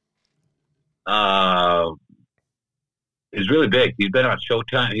he's really big. He's been on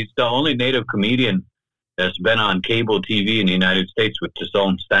Showtime. He's the only native comedian that's been on cable TV in the United States with his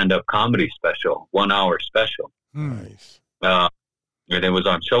own stand-up comedy special, 1 hour special. Nice. And it was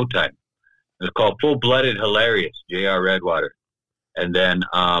on Showtime. It's called Full Blooded Hilarious, J.R. Redwater. And then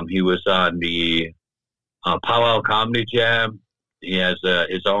he was on the Powwow Comedy Jam. He has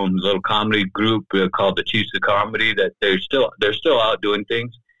his own little comedy group called the Chiefs of Comedy. That they're still out doing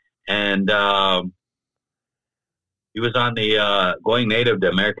things. And he was on the Going Native, the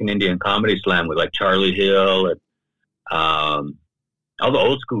American Indian Comedy Slam with like Charlie Hill and all the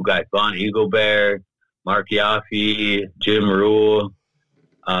old school guys, Von Eaglebear, Mark Yaffe, Jim Rule,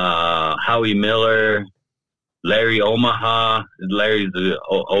 Howie Miller, Larry Omaha. Larry's the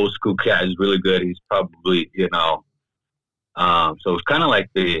old school cat. He's really good. He's probably, so it's kind of like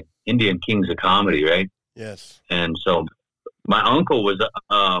the Indian Kings of Comedy, right? Yes. And so my uncle was,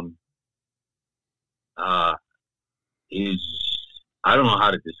 I don't know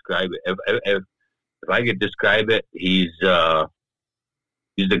how to describe it. If I could describe it, he's the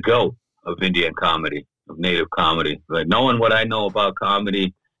GOAT of Indian comedy, of native comedy. Like knowing what I know about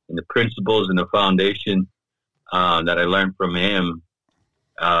comedy and the principles and the foundation that I learned from him,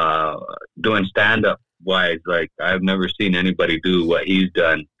 doing stand-up wise, like I've never seen anybody do what he's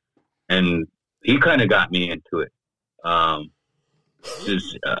done. And he kind of got me into it.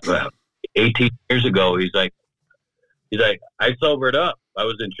 Just 18 years ago, he's like, I sobered up. I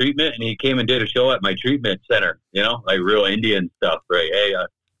was in treatment, and he came and did a show at my treatment center, like real Indian stuff, right? Hey,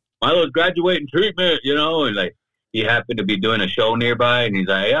 Mylo's graduating treatment, and like he happened to be doing a show nearby, and he's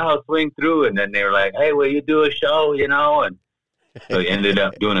like, yeah, I'll swing through. And then they were like, hey, will you do a show, and so he ended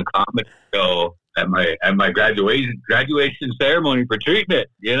up doing a comedy show at my graduation ceremony for treatment,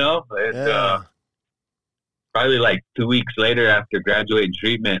 and probably like 2 weeks later after graduating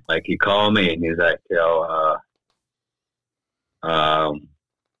treatment, like he called me and he's like,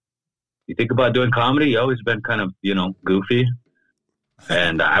 you think about doing comedy? You always been kind of, goofy.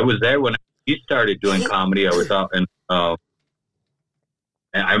 And I was there when he started doing comedy. I was out and I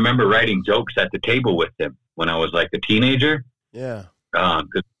remember writing jokes at the table with him when I was like a teenager. Yeah.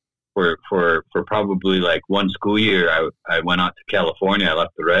 'Cause for probably like one school year, I went out to California. I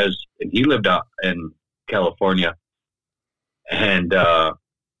left the res, and he lived out in California. And, he's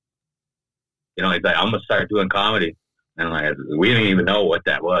like, I'm going to start doing comedy. And like, we didn't even know what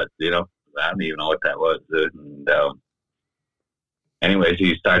that was, I didn't even know what that was. And, anyways,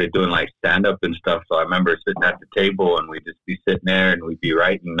 he started doing like stand-up and stuff. So I remember sitting at the table, and we'd just be sitting there, and we'd be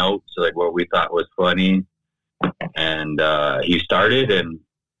writing notes, like what we thought was funny. And he started, and,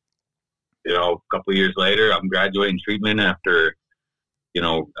 a couple of years later, I'm graduating treatment after,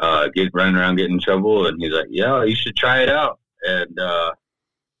 running around getting in trouble. And he's like, yeah, you should try it out. And,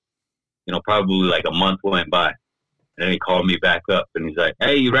 probably like a month went by. And then he called me back up, and he's like,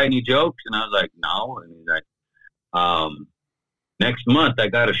 hey, you write any jokes? And I was like, no. And he's like, next month I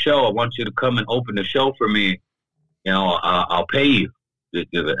got a show. I want you to come and open the show for me. I'll pay you.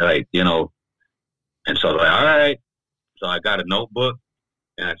 Like, and so I was like, all right. So I got a notebook,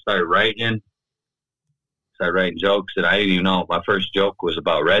 and I started writing jokes, and I didn't even know. My first joke was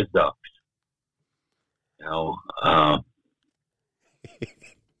about res dogs.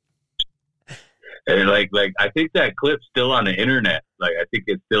 And like I think that clip's still on the internet. Like I think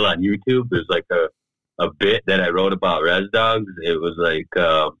it's still on YouTube. There's like a bit that I wrote about res dogs. It was like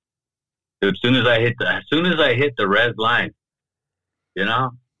as soon as I hit the res line,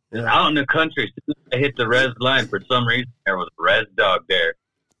 out in the country, as soon as I hit the res line, for some reason there was a res dog there,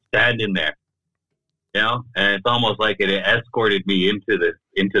 standing there. And it's almost like it escorted me into the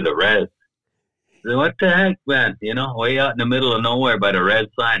res. So what the heck, man? Way out in the middle of nowhere by the res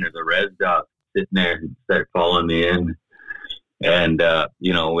sign, there's a res dog sitting there and start following me in. And, and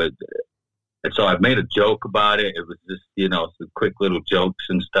so I made a joke about it. It was just, some quick little jokes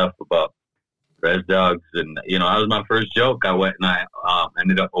and stuff about res dogs. And, that was my first joke. I went and I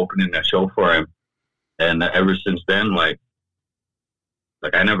ended up opening a show for him. And ever since then, like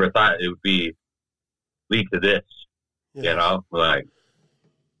I never thought it would lead to this,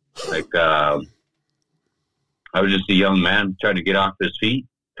 I was just a young man trying to get off his feet,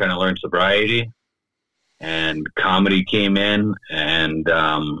 trying to learn sobriety, and comedy came in and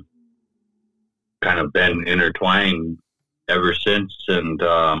kind of been intertwined ever since. And,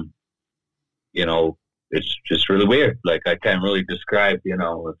 it's just really weird. Like I can't really describe,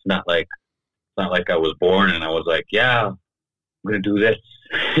 it's not like not like I was born and I was like, yeah, I'm going to do this.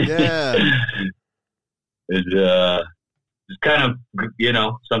 Yeah. It's kind of,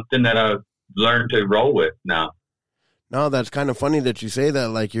 something that I've learned to roll with now. No, that's kind of funny that you say that,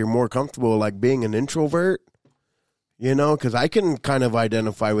 like you're more comfortable like being an introvert, because I can kind of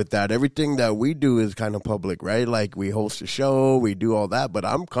identify with that. Everything that we do is kind of public, right? Like we host a show, we do all that, but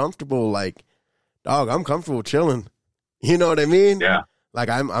I'm comfortable, like, dog, I'm comfortable chilling. You know what I mean? Yeah. Like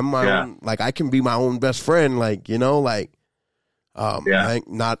I'm my own, like I can be my own best friend, like, like, like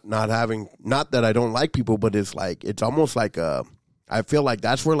not that I don't like people, but it's like, it's almost like, I feel like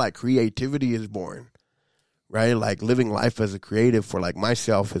that's where like creativity is born. Right? Like living life as a creative for like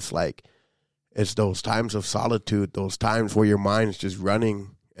myself, it's like, it's those times of solitude, those times where your mind's just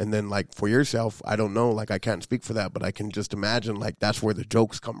running. And then like for yourself, I don't know, like I can't speak for that, but I can just imagine like that's where the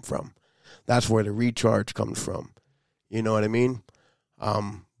jokes come from. That's where the recharge comes from. You know what I mean?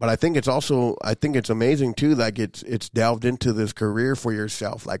 But I think it's amazing too, like it's delved into this career for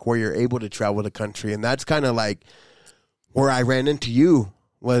yourself, like where you're able to travel the country. And that's kind of like where I ran into you.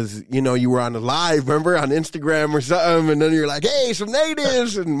 Was, you were on the live, remember, on Instagram or something, and then you're like, hey, some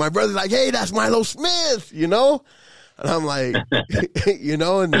natives, and my brother's like, hey, that's Mylo Smith, And I'm like,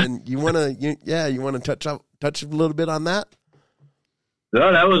 and then you want to touch a little bit on that?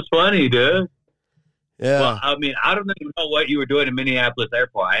 No, that was funny, dude. Yeah. Well, I mean, I don't even know what you were doing in Minneapolis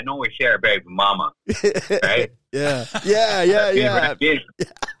Airport. I know we share a baby mama, right? Yeah.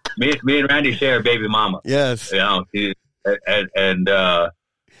 Me and Randy share a baby mama. Yes.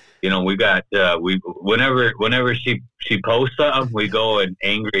 We got whenever she posts something, we go and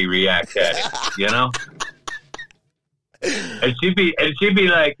angry react at it, And she'd be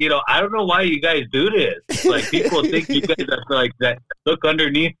like, I don't know why you guys do this. Like people think you guys are like that. Look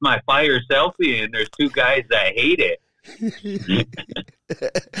underneath my fire selfie, and there's two guys that hate it.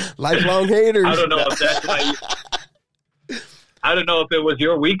 Lifelong haters. I don't know if that's why. I don't know if it was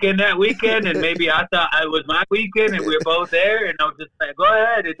your weekend that weekend, and maybe I thought it was my weekend, and we were both there, and I was just like, "Go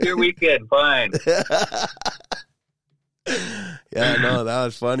ahead, it's your weekend, fine." Yeah, no, that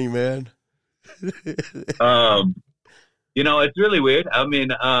was funny, man. It's really weird. I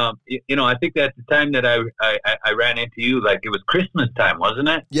mean, I think that's the time that I ran into you. Like it was Christmas time, wasn't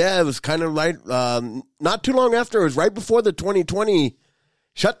it? Yeah, it was kind of like not too long after. It was right before the 2020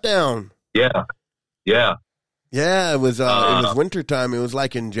 shutdown. Yeah. Yeah, it was winter time. It was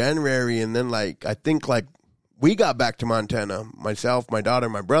like in January, and then like I think like we got back to Montana, myself, my daughter,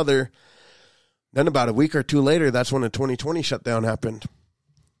 my brother. Then about a week or two later, that's when the 2020 shutdown happened.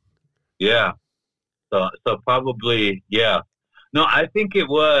 Yeah. So probably, yeah. No, I think it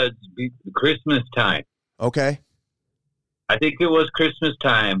was Christmas time. Okay. I think it was Christmas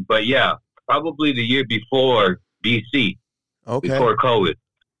time, but yeah, probably the year before BC. Okay. Before COVID.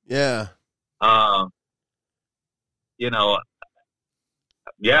 Yeah. I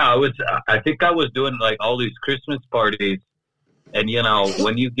think I was doing like all these Christmas parties, and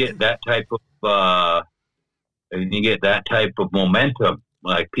when you get that type of momentum,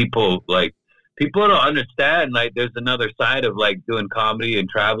 like people don't understand, like there's another side of like doing comedy and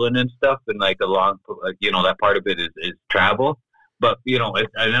traveling and stuff, and like that part of it is travel. But and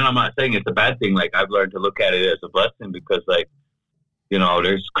then I'm not saying it's a bad thing. Like I've learned to look at it as a blessing because like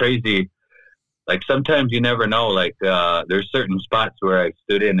there's crazy. Like sometimes you never know, like there's certain spots where I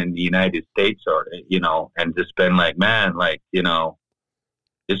stood in the United States or, and just been like, man, like,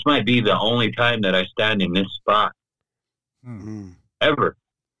 this might be the only time that I stand in this spot ever.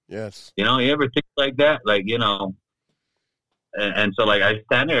 Yes. You ever think like that? Like, and so like I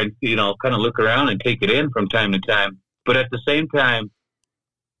stand there and, kind of look around and take it in from time to time. But at the same time,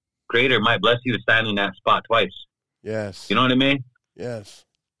 Creator might bless you to stand in that spot twice. Yes. You know what I mean? Yes.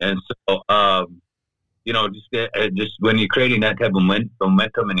 And so, just when you're creating that type of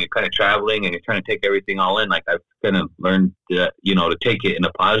momentum and you're kind of traveling and you're trying to take everything all in, like I've kind of learned, to take it in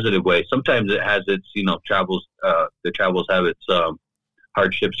a positive way. Sometimes it has its, travels, the travels have its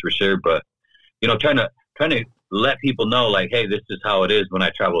hardships for sure. But, trying to let people know, like, hey, this is how it is when I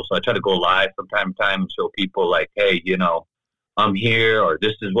travel. So I try to go live from time to time and show people, like, hey, I'm here, or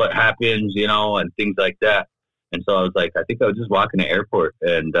this is what happens, and things like that. And so I was like, I think I was just walking the airport,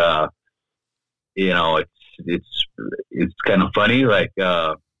 and it's kind of funny. Like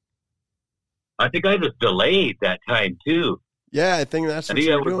I think I was delayed that time too. Yeah, I think that's what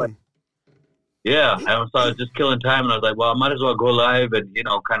you're doing. Like, yeah, and so I was just killing time, and I was like, well, I might as well go live and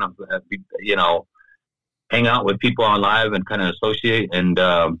kind of hang out with people on live and kind of associate and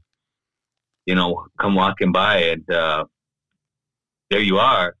come walking by, and there you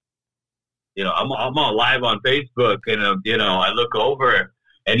are. I'm all live on Facebook, and I look over,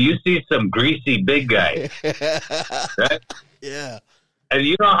 and you see some greasy big guy, right? Yeah. And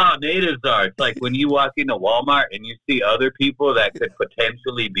you know how natives are. It's like when you walk into Walmart and you see other people that could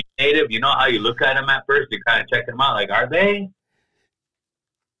potentially be native, you know how you look at them at first? You're kind of checking them out. Like, are they?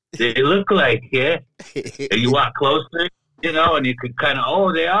 They look like it. And you walk closer, you know, and you could kind of,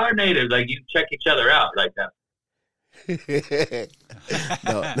 oh, they are native. Like, you check each other out like that.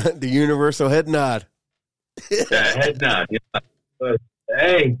 No, the universal head nod. Yeah, head nod. Yeah.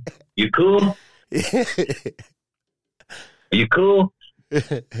 Hey, you cool? You cool?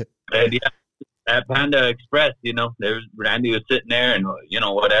 And yeah, at Panda Express, you know, there's Randy was sitting there, and you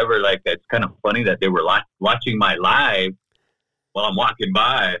know, whatever. Like, it's kind of funny that they were watching my live while I'm walking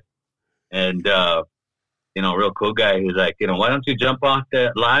by, and you know, real cool guy. He's like, you know, why don't you jump off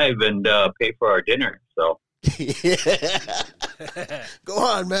that live and pay for our dinner? So, yeah. Go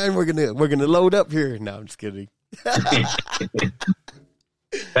on, man. We're gonna load up here. No, I'm just kidding.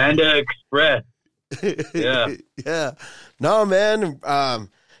 Panda Express. Yeah. Yeah. No, man.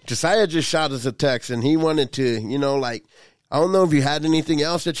 Josiah just shot us a text, and he wanted to, you know, like, I don't know if you had anything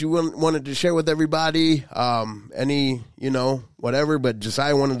else that you wanted to share with everybody, any, you know, whatever, but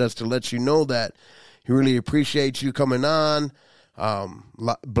Josiah wanted us to let you know that he really appreciates you coming on.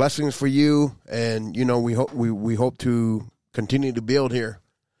 Blessings for you, and, you know, we hope to continue to build here.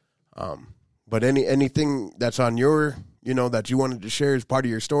 But anything that's on your, you know, that you wanted to share as part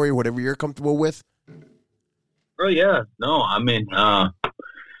of your story, whatever you're comfortable with. Oh yeah, no, I mean,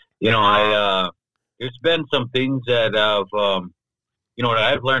 you know, there's been some things that you know,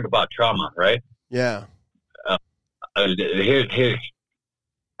 that I've learned about trauma, right? Yeah. Here,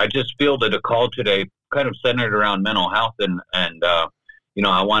 I just fielded a call today, kind of centered around mental health, and you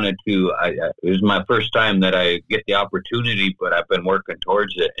know, I wanted to. It was my first time that I get the opportunity, but I've been working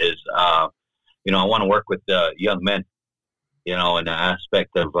towards it. Is you know, I want to work with young men, you know, in the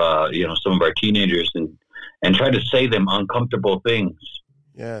aspect of you know, some of our teenagers, and try to say them uncomfortable things.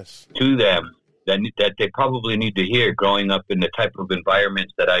 Yes. To them that they probably need to hear growing up in the type of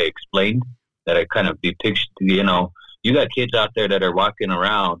environments that I explained, that I kind of depicted. You know, you got kids out there that are walking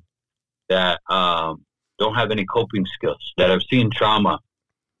around that don't have any coping skills, that have seen trauma,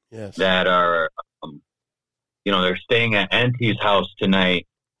 yes, that are, you know, they're staying at auntie's house tonight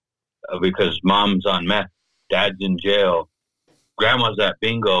because mom's on meth, dad's in jail, grandma's at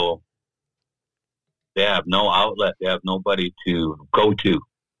bingo. They have no outlet. They have nobody to go to,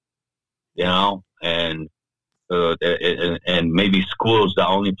 you know, and maybe school's the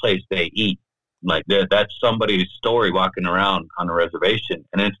only place they eat. Like, that's somebody's story walking around on a reservation,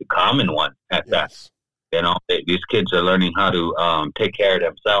 and it's a common one at that. You know, these kids are learning how to take care of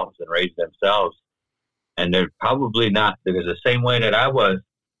themselves and raise themselves, and they're probably not, because the same way that I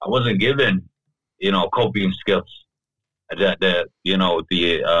wasn't given, you know, coping skills. That you know,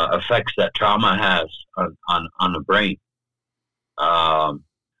 the effects that trauma has on the brain.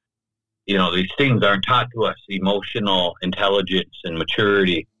 You know, these things aren't taught to us. Emotional intelligence and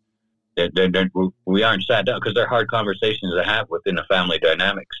maturity. We aren't sat down, because they're hard conversations to have within the family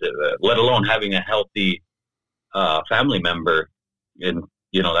dynamics. Let alone having a healthy family member. And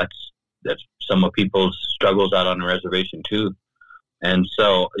you know, that's some of people's struggles out on the reservation too. And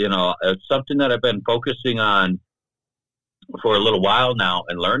so, you know, it's something that I've been focusing on for a little while now,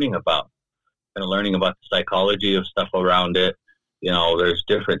 and learning about the psychology of stuff around it. You know, there's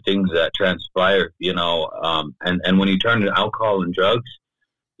different things that transpire, you know, and when you turn to alcohol and drugs,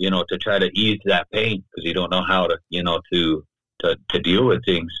 you know, to try to ease that pain, because you don't know how to, you know, to deal with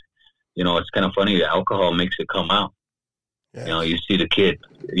things. You know, it's kind of funny that alcohol makes it come out. Yeah. You know, you see the kid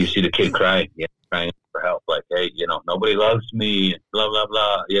crying, crying for help, like, hey, you know, nobody loves me, blah, blah,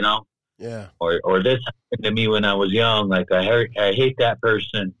 blah, you know. Yeah. Or this happened to me when I was young. Like, I hate that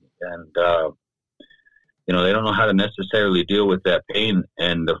person. And, you know, they don't know how to necessarily deal with that pain.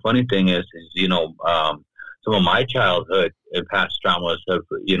 And the funny thing is, you know, some of my childhood and past traumas have,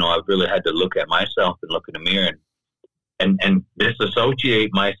 you know, I've really had to look at myself and look in the mirror and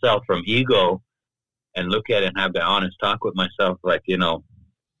disassociate myself from ego, and look at it and have the honest talk with myself. Like, you know,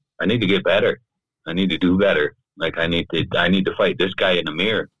 I need to get better. I need to do better. Like, I need to fight this guy in the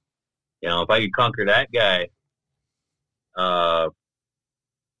mirror. You know, if I could conquer that guy,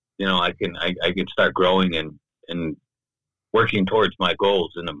 you know, I can start growing and working towards my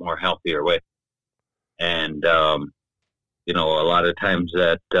goals in a more healthier way. And, you know, a lot of times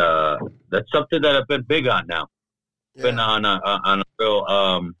that's something that I've been big on now. Yeah. Been on a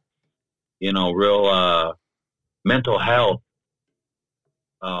real, you know, real mental health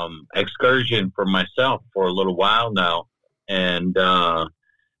excursion for myself for a little while now. And,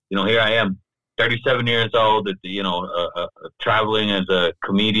 you know, here I am 37 years old, traveling as a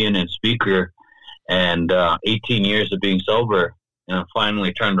comedian and speaker, and 18 years of being sober, and I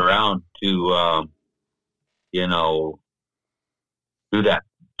finally turned around to, do that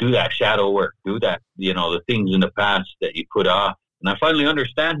shadow work, do that, the things in the past that you put off. And I finally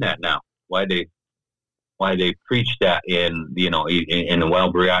understand that now, why they preach that in the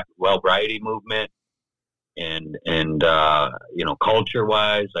wellbriety movement, and culture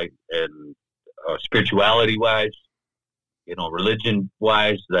wise, like, and spirituality wise, religion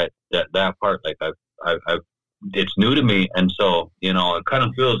wise, that part, like I've it's new to me. And so, it kind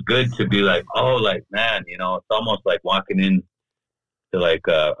of feels good to be like, oh, like, man, it's almost like walking in to like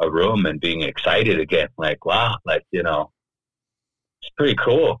a room and being excited again. Like, wow, like, it's pretty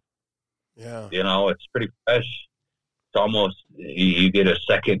cool. Yeah. It's pretty fresh. It's almost, you get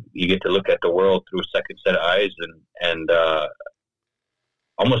to look at the world through a second set of eyes, and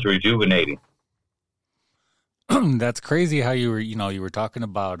almost rejuvenating. That's crazy how you were talking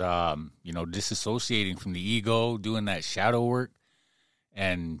about, disassociating from the ego, doing that shadow work.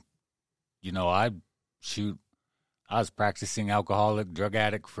 And, I was practicing alcoholic, drug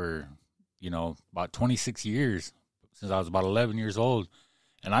addict for, about 26 years, since I was about 11 years old.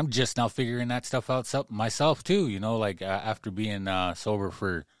 And I'm just now figuring that stuff out myself too, after being sober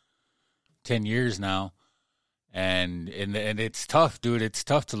for 10 years now. And it's tough, dude. It's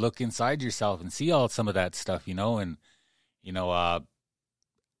tough to look inside yourself and see some of that stuff, and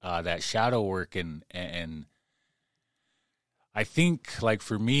that shadow work, and I think, like,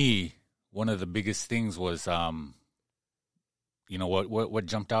 for me, one of the biggest things was what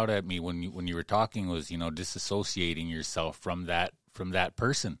jumped out at me when you were talking was disassociating yourself from that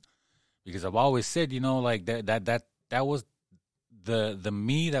person, because I've always said like that was the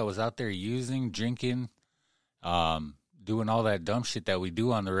me that was out there using, drinking, doing all that dumb shit that we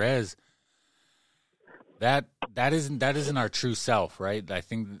do on the res. That isn't our true self, right? I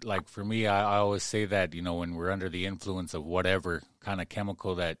think, like, for me, I always say that when we're under the influence of whatever kind of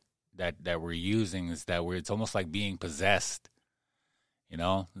chemical that we're using, is that it's almost like being possessed.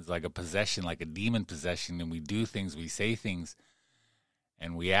 It's like a possession, like a demon possession, and we do things, we say things,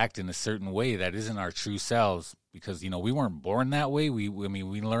 and we act in a certain way that isn't our true selves, because we weren't born that way. We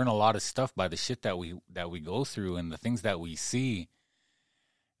learn a lot of stuff by the shit that we go through, and the things that we see.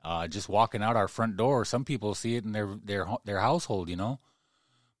 Just walking out our front door, some people see it in their household,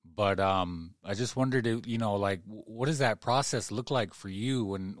 But I just wondered, like, what does that process look like for you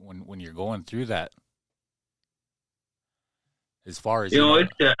when you're going through that? As far as it's go ahead.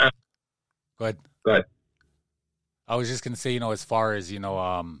 Go ahead. I was just gonna say, as far as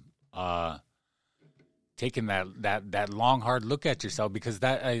taking that long hard look at yourself, because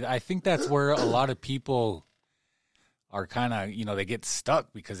that I think that's where a lot of people are kind of they get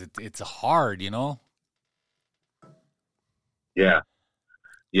stuck, because it's hard, Yeah,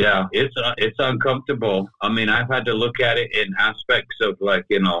 it's uncomfortable. I mean, I've had to look at it in aspects of, like,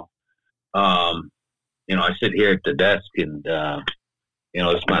 I sit here at the desk, and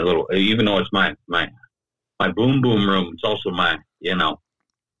it's my little, even though it's my boom boom room, it's also my it's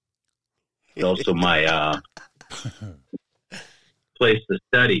also my place to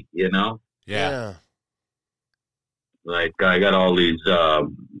study. Yeah. Like, I got all these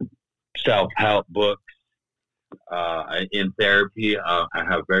self-help books. In therapy, I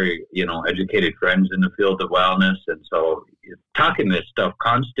have very, educated friends in the field of wellness, and so talking this stuff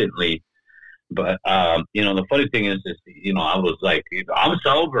constantly. But the funny thing is, I was like, I'm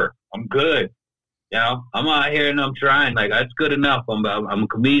sober, I'm good, I'm out here and I'm trying. Like, that's good enough. I'm a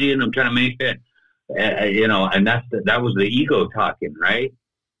comedian. I'm trying to make it, and that was the ego talking, right?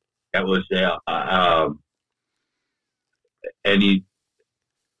 That was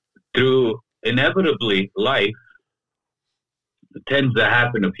through inevitably life tends to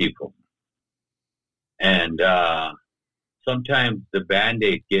happen to people, and sometimes the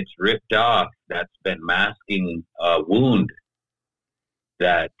Band-Aid gets ripped off that's been masking a wound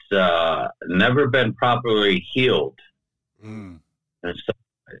that's never been properly healed. And so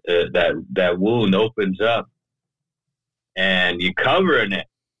that wound opens up, and you're covering it,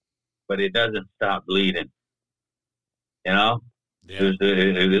 but it doesn't stop bleeding. Yeah. This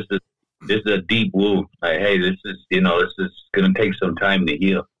is a deep wound. Like, hey, this is going to take some time to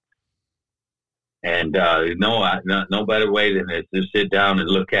heal. And no better way than to just sit down and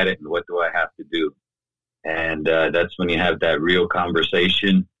look at it, and what do I have to do? And that's when you have that real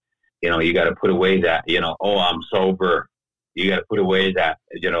conversation. You got to put away that, oh, I'm sober. You got to put away that,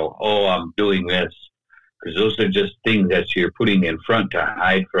 oh, I'm doing this. Because those are just things that you're putting in front to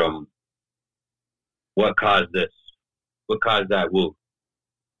hide from what caused this, what caused that wound.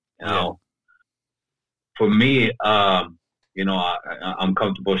 for me, I'm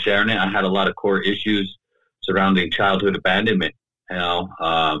comfortable sharing it. I had a lot of core issues surrounding childhood abandonment, and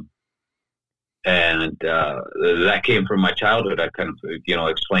that came from my childhood. I kind of,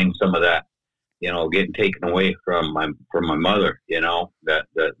 explained some of that, getting taken away from my mother, that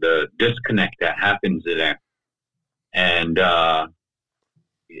the disconnect that happens there. And, I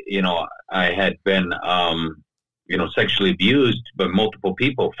had been, sexually abused by multiple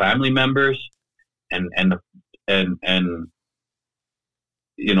people, family members, and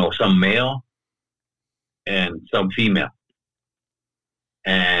some male and some female.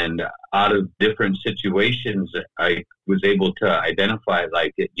 And out of different situations, I was able to identify,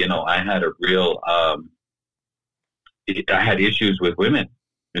 like, I had a real, I had issues with women,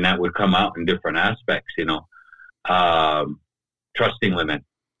 and that would come out in different aspects, trusting women,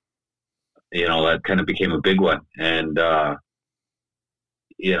 that kind of became a big one. And,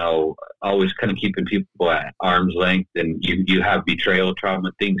 always kind of keeping people at arm's length, and you have betrayal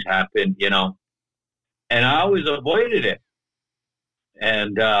trauma, things happen, and I always avoided it.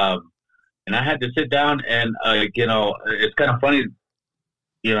 And I had to sit down and, it's kind of funny,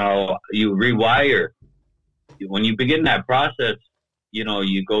 you rewire. When you begin that process,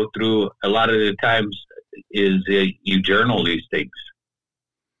 you go through, a lot of the times is you journal these things.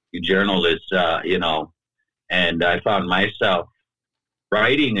 You journal this, and I found myself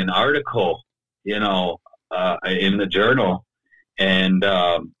writing an article, in the journal, and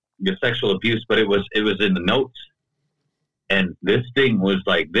your sexual abuse, but it was in the notes. And this thing was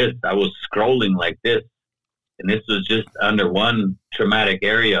like this. I was scrolling like this. And this was just under one traumatic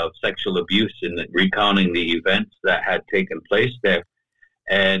area of sexual abuse, and recounting the events that had taken place there.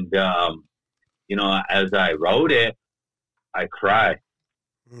 And, as I wrote it, I cried,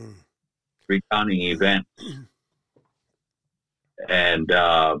 recounting events. And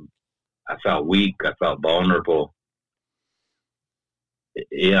I felt weak. I felt vulnerable.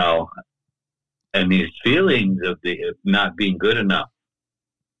 And these feelings of not being good enough,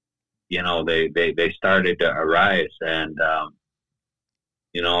 they started to arise. And,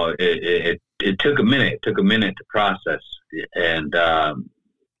 it took a minute. It took a minute to process. And, and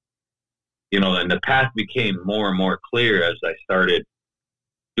the path became more and more clear as I started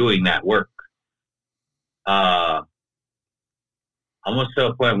doing that work. Almost to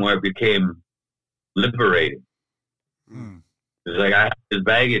a point where it became liberating. It's like I had this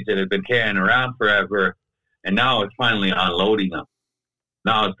baggage that had been carrying around forever, and now it's finally unloading them.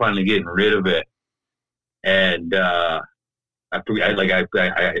 Now it's finally getting rid of it. And I had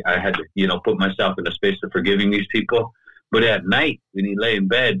to, put myself in a space of forgiving these people. But at night, when you lay in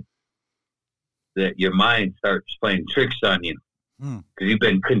bed, that your mind starts playing tricks on you, because you've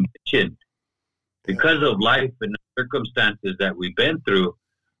been conditioned. Because of life and the circumstances that we've been through,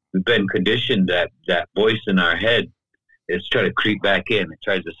 we've been conditioned that voice in our head is trying to creep back in. It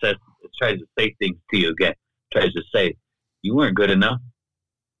tries to say things to you again. It tries to say, you weren't good enough.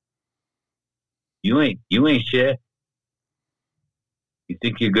 You ain't shit. You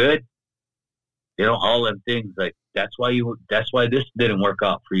think you're good? All them things, like, that's why this didn't work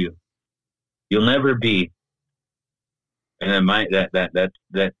out for you. You'll never be. And then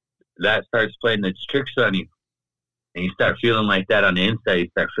that starts playing its tricks on you. And you start feeling like that on the inside. You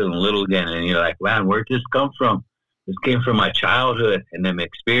start feeling little again. And you're like, man, where'd this come from? This came from my childhood and them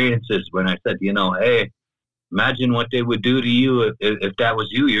experiences when I said, hey, imagine what they would do to you if that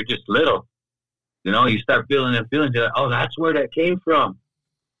was you. You're just little. You start feeling them feelings. You're like, oh, that's where that came from.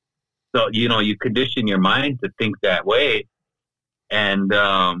 So, you condition your mind to think that way. And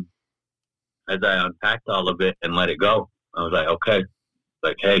as I unpacked all of it and let it go, I was like, okay.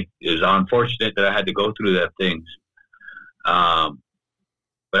 Like, hey, it was unfortunate that I had to go through that things. But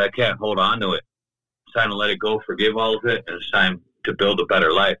I can't hold on to it. It's time to let it go, forgive all of it, and it's time to build a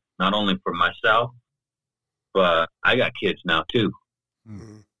better life, not only for myself, but I got kids now too.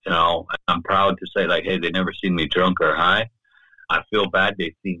 Mm-hmm. I'm proud to say, like, hey, they never seen me drunk or high. I feel bad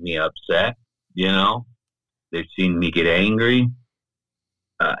they've seen me upset, They've seen me get angry.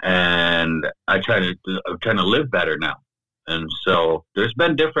 And I'm trying to live better now. And so there's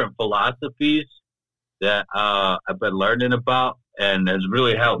been different philosophies that I've been learning about, and has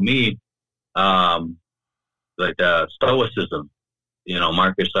really helped me, like Stoicism,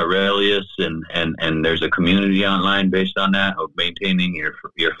 Marcus Aurelius, and there's a community online based on that, of maintaining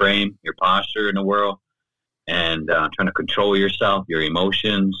your frame, your posture in the world, and trying to control yourself, your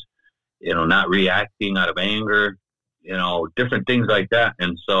emotions, not reacting out of anger, different things like that.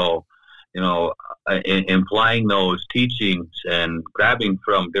 And so, implying those teachings and grabbing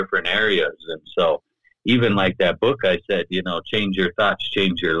from different areas. And so even like that book I said, change your thoughts,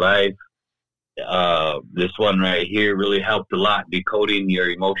 change your life. This one right here really helped a lot, decoding your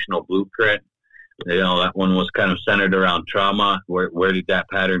emotional blueprint. That one was kind of centered around trauma. Where did that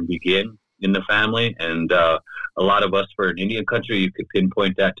pattern begin in the family? And a lot of us, for an Indian country, you could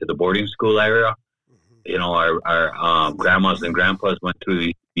pinpoint that to the boarding school era. Our grandmas and grandpas went through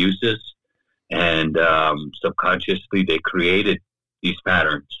these abuses, and subconsciously they created these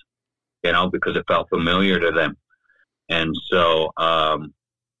patterns, because it felt familiar to them. And so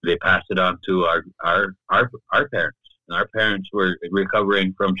they passed it on to our parents. And our parents were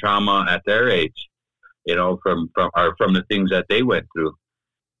recovering from trauma at their age, from the things that they went through.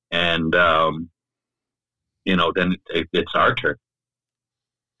 And, then it's our turn.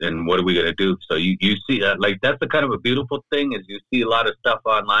 And what are we going to do? So you see that, that's the kind of a beautiful thing is you see a lot of stuff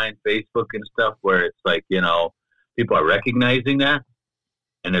online, Facebook and stuff, where it's like, people are recognizing that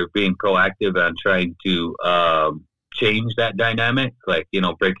and they're being proactive on trying to change that dynamic,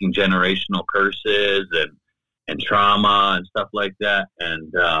 breaking generational curses and trauma and stuff like that.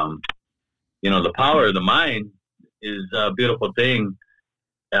 And, the power of the mind is a beautiful thing.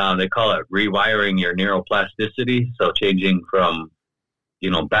 They call it rewiring your neuroplasticity. So changing from,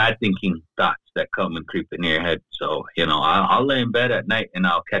 bad thinking thoughts that come and creep into your head. So, I'll lay in bed at night and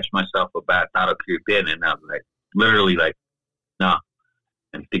I'll catch myself a bad thought will creep in and I'm literally nah,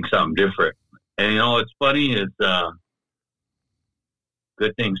 and think something different. And, what's funny is,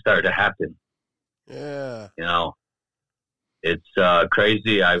 good things start to happen. Yeah. It's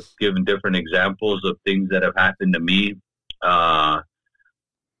crazy. I've given different examples of things that have happened to me. It's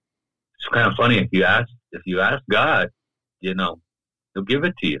kind of funny if you ask God, He'll give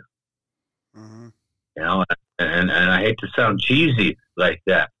it to you. Mm-hmm. And I hate to sound cheesy like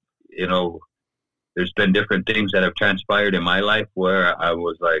that. There's been different things that have transpired in my life where I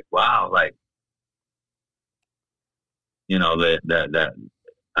was like, wow, that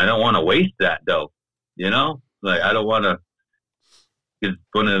I don't want to waste that though. I don't want to. Because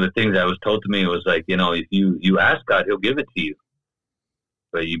one of the things that was told to me was if you ask God, He'll give it to you,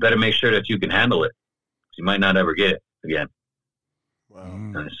 but you better make sure that you can handle it. You might not ever get it again. Wow.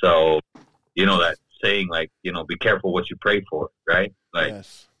 And so, that saying, be careful what you pray for, right?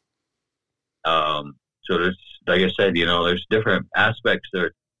 Yes. So there's, like I said, there's different aspects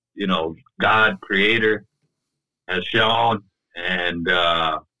that, God, Creator, has shown. And,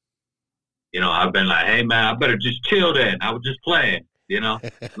 I've been like, hey, man, I better just chill then. I was just playing,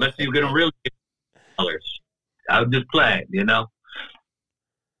 unless you're going to really get colors. I was just playing,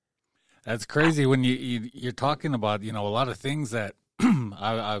 That's crazy when you're talking about, a lot of things that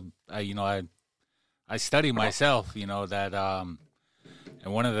I study myself, that,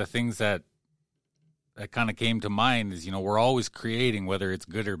 and one of the things that kind of came to mind is, we're always creating, whether it's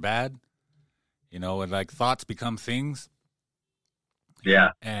good or bad, and thoughts become things.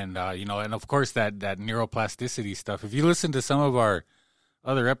 Yeah. And, and of course that neuroplasticity stuff, if you listen to some of our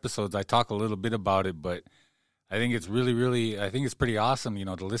other episodes, I talk a little bit about it, but I think it's really, really, I think it's pretty awesome,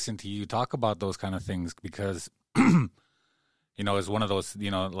 to listen to you talk about those kind of things because, it's one of those,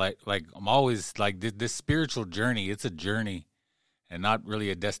 I'm always this spiritual journey, it's a journey and not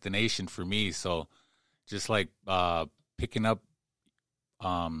really a destination for me. So just picking up,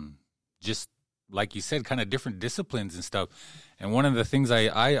 just like you said, kind of different disciplines and stuff. And one of the things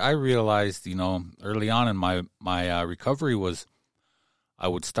I realized, early on in my recovery was I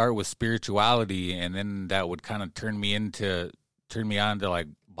would start with spirituality, and then that would kind of turn me on to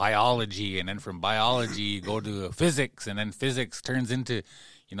biology, and then from biology go to physics, and then physics turns into,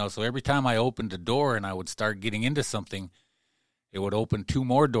 so every time I opened a door and I would start getting into something, it would open two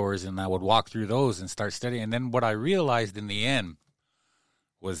more doors, and I would walk through those and start studying. And then what I realized in the end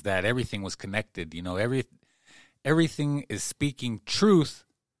was that everything was connected. Everything is speaking truth,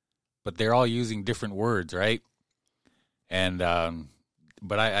 but they're all using different words, right? And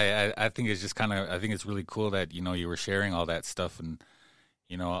but I think it's just I think it's really cool that you were sharing all that stuff and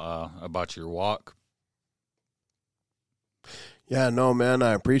about your walk. Yeah, no, man,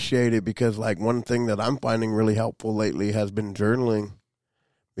 I appreciate it because one thing that I'm finding really helpful lately has been journaling,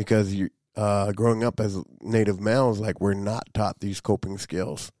 because growing up as Native males, we're not taught these coping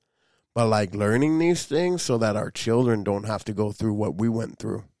skills, but learning these things so that our children don't have to go through what we went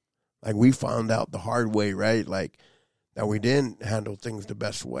through. We found out the hard way, right? That we didn't handle things the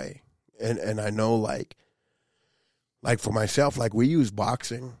best way. And I know for myself, we use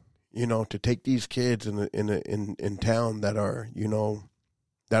boxing, to take these kids in town that are,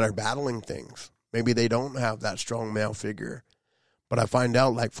 that are battling things. Maybe they don't have that strong male figure. But I find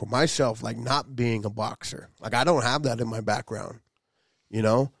out, for myself, not being a boxer, I don't have that in my background,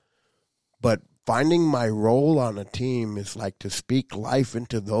 but finding my role on a team is to speak life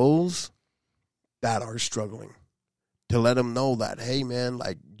into those that are struggling, to let them know that, hey, man,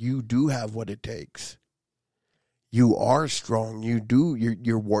 like, you do have what it takes. You are strong.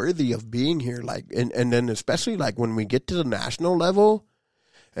 You're worthy of being here. Like, and then especially like when we get to the national level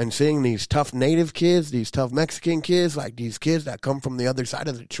and seeing these tough native kids, these tough Mexican kids, like these kids that come from the other side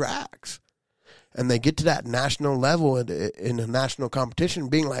of the tracks, and they get to that national level in a national competition,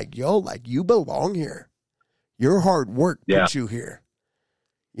 being like, yo, like, you belong here. Your hard work puts you here,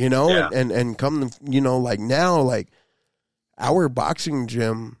 you know, and come, you know, like now, like our boxing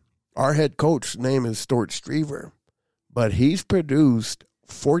gym, our head coach's name is Stuart Strever, but he's produced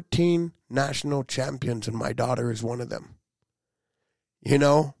 14 national champions, and my daughter is one of them. You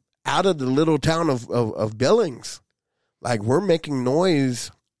know, out of the little town of Billings, like, we're making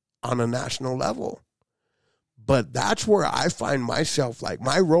noise on a national level. But that's where I find myself, like,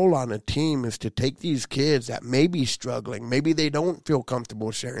 my role on a team is to take these kids that may be struggling, maybe they don't feel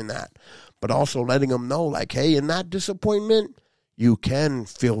comfortable sharing that, but also letting them know, like, hey, in that disappointment, you can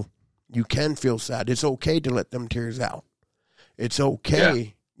feel sad. It's okay to let them tears out. It's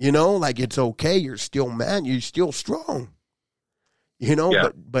okay. You know, like, it's okay. You're still man. You're still strong. You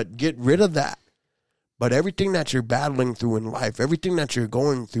know, but get rid of that. But everything that you're battling through in life, everything that you're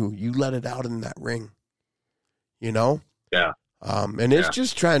going through, you let it out in that ring. You know? Yeah. And it's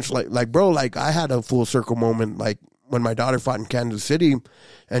just translate. Like, bro, like, I had a full circle moment, like, when my daughter fought in Kansas City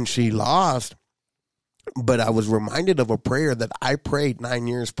and she lost. But I was reminded of a prayer that I prayed 9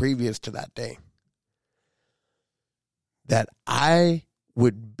 years previous to that day. That I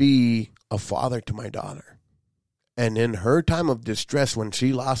would be a father to my daughter. And in her time of distress, when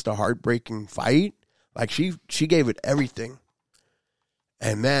she lost a heartbreaking fight, like, she gave it everything.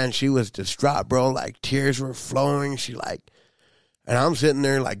 And, man, she was distraught, bro. Like, tears were flowing. And I'm sitting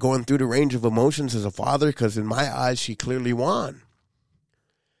there, like, going through the range of emotions as a father, because in my eyes, she clearly won.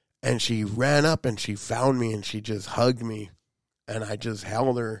 And she ran up and she found me and she just hugged me. And I just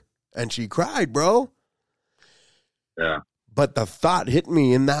held her. And she cried, bro. Yeah. But the thought hit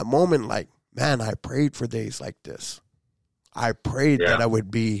me in that moment, like, man, I prayed for days like this. I prayed that I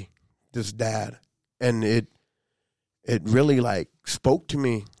would be this dad. And it really, like, spoke to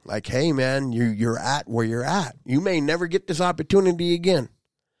me, like, hey, man, you're at where you're at. You may never get this opportunity again,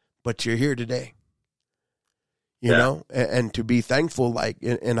 but you're here today. You know, and to be thankful, like,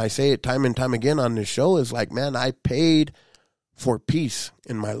 and I say it time and time again on this show, is like, man, I paid for peace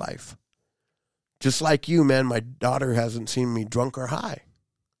in my life. Just like you, man, my daughter hasn't seen me drunk or high.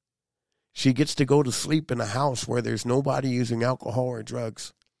 She gets to go to sleep in a house where there's nobody using alcohol or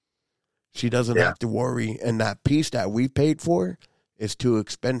drugs. She doesn't have to worry. And that peace that we paid for is too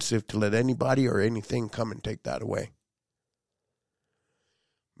expensive to let anybody or anything come and take that away.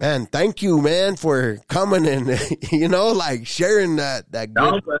 Man, thank you, man, for coming and, you know, like, sharing that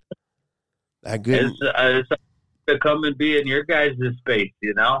good. That good. It's to come and be in your guys' space,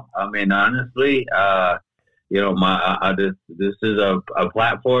 you know? I mean, honestly, you know, this is a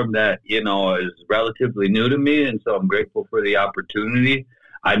platform that, you know, is relatively new to me, and so I'm grateful for the opportunity.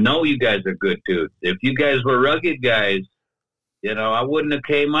 I know you guys are good dudes. If you guys were rugged guys, you know, I wouldn't have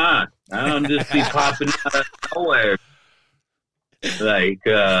came on. I don't just be popping out of nowhere. Like,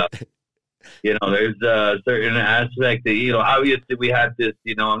 you know, there's a certain aspect that, you know, obviously we have this,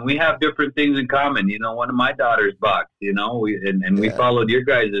 you know, and we have different things in common. You know, one of my daughters boxed, you know, we followed your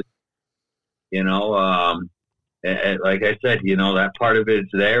guys', you know, and like I said, you know, that part of it's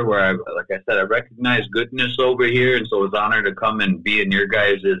there where I recognize goodness over here. And so I was honored to come and be in your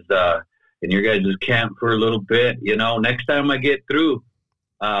guys' camp for a little bit. You know, next time I get through,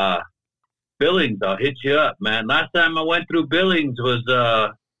 Billings, I'll hit you up, man. Last time I went through Billings was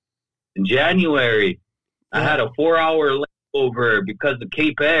in January. I had a 4-hour layover because of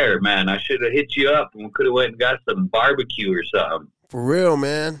Cape Air, man. I should have hit you up and we could have went and got some barbecue or something. For real,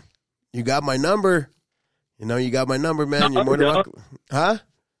 man. You got my number. You know, you got my number, man. You're more than welcome. Huh?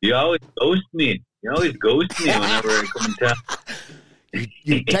 You always ghost me. Whenever I come in town.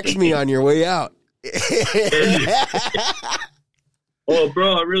 You text me on your way out. Oh,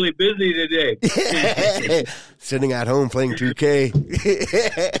 bro, I'm really busy today. Sitting at home playing 2K.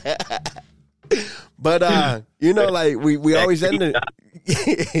 But you know, like we always end the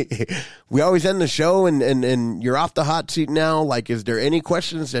show, and you're off the hot seat now. Like, is there any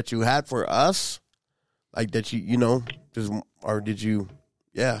questions that you had for us? Like that you know, or did you?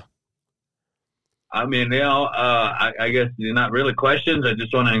 Yeah. I mean, you know, I guess they're not really questions. I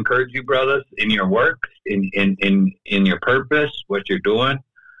just want to encourage you, brothers, in your work, in your purpose, what you're doing,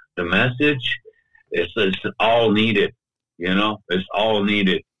 the message. It's all needed. You know, it's all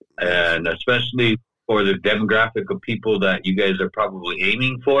needed, and especially for the demographic of people that you guys are probably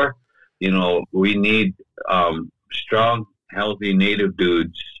aiming for. we need strong, healthy native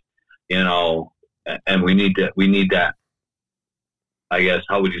dudes, and we need that. I guess,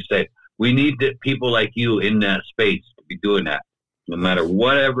 how would you say? We need people like you in that space to be doing that, no matter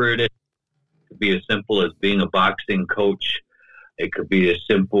whatever it is. It could be as simple as being a boxing coach. It could be as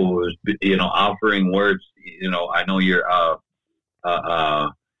simple as, offering words. I know you're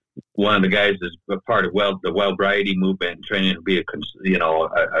one of the guys that's a part of the wellbriety movement, training to be a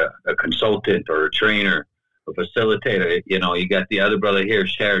consultant or a trainer, a facilitator. You got the other brother here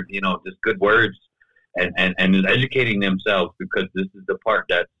shared, just good words and educating themselves, because this is the part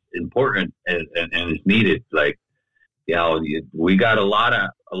that's important and is needed. Like, we got a lot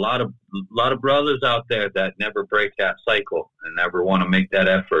of brothers out there that never break that cycle and never want to make that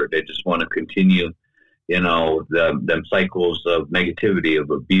effort. They just want to continue, them cycles of negativity, of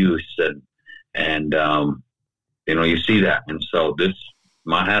abuse, and you see that. And so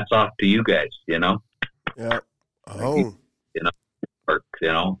my hat's off to you guys, Yeah. Oh.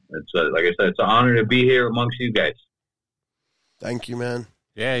 It's like I said, it's an honor to be here amongst you guys. Thank you, man.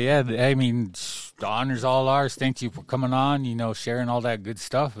 Yeah. I mean, the honor's all ours. Thank you for coming on, sharing all that good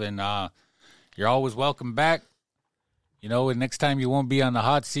stuff. And you're always welcome back. And next time you won't be on the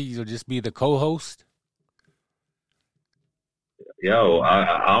hot seat. You'll just be the co-host. Yo,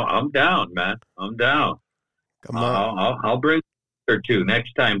 I'm down, man. I'm down. Come on. I'll bring her too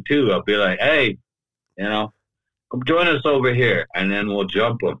next time, too. I'll be like, hey, come join us over here, and then we'll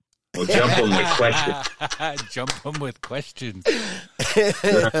jump them. We'll jump them with questions. Jump them with questions.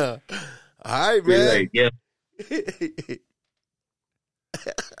 All right, man. Like, yeah.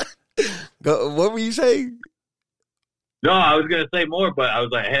 What were you saying? No, I was going to say more, but I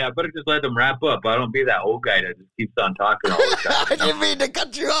was like, hey, I better just let them wrap up. I don't be that old guy that just keeps on talking all the time. I didn't mean to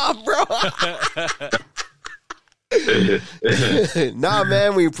cut you off, bro. Nah,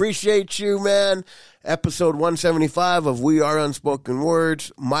 man, we appreciate you, man. Episode 175 of We Are Unspoken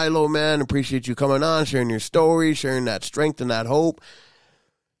Words. Mylo, man, appreciate you coming on, sharing your story, sharing that strength and that hope.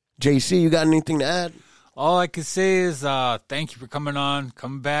 JC, you got anything to add? All I can say is thank you for coming on.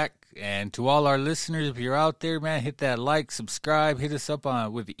 Come back. And to all our listeners, if you're out there, man, hit that like, subscribe, hit us up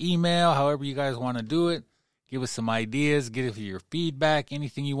with the email, however you guys want to do it. Give us some ideas, give us your feedback,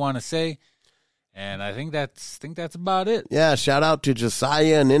 anything you want to say. And I think that's about it. Yeah, shout out to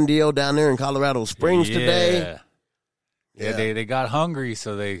Josiah and Indio down there in Colorado Springs today. Yeah, they got hungry,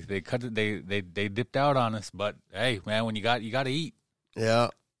 so they cut it. They dipped out on us. But hey, man, when you got to eat. Yeah,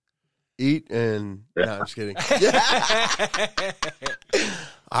 eat and no, I'm just kidding.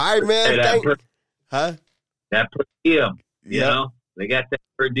 All right, man. That per diem, you know, they got that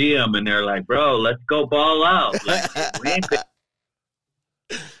per diem, and they're like, bro, let's go ball out.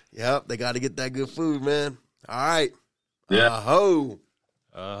 Yep, they got to get that good food, man. All right. Yeah. Oh.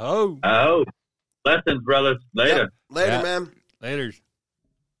 Lessons, brothers. Later. Yep. Later, man. Later.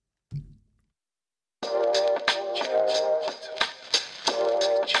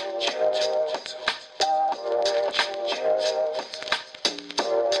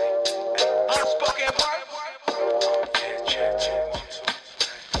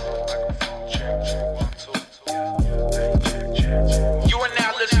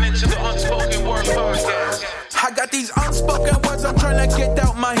 I got these unspoken words I'm trying to get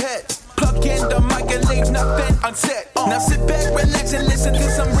out my head. Plug in the mic and leave nothing unsaid. Now sit back, relax, and listen to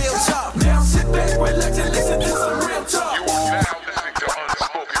some real talk. Now sit back, relax, and listen to some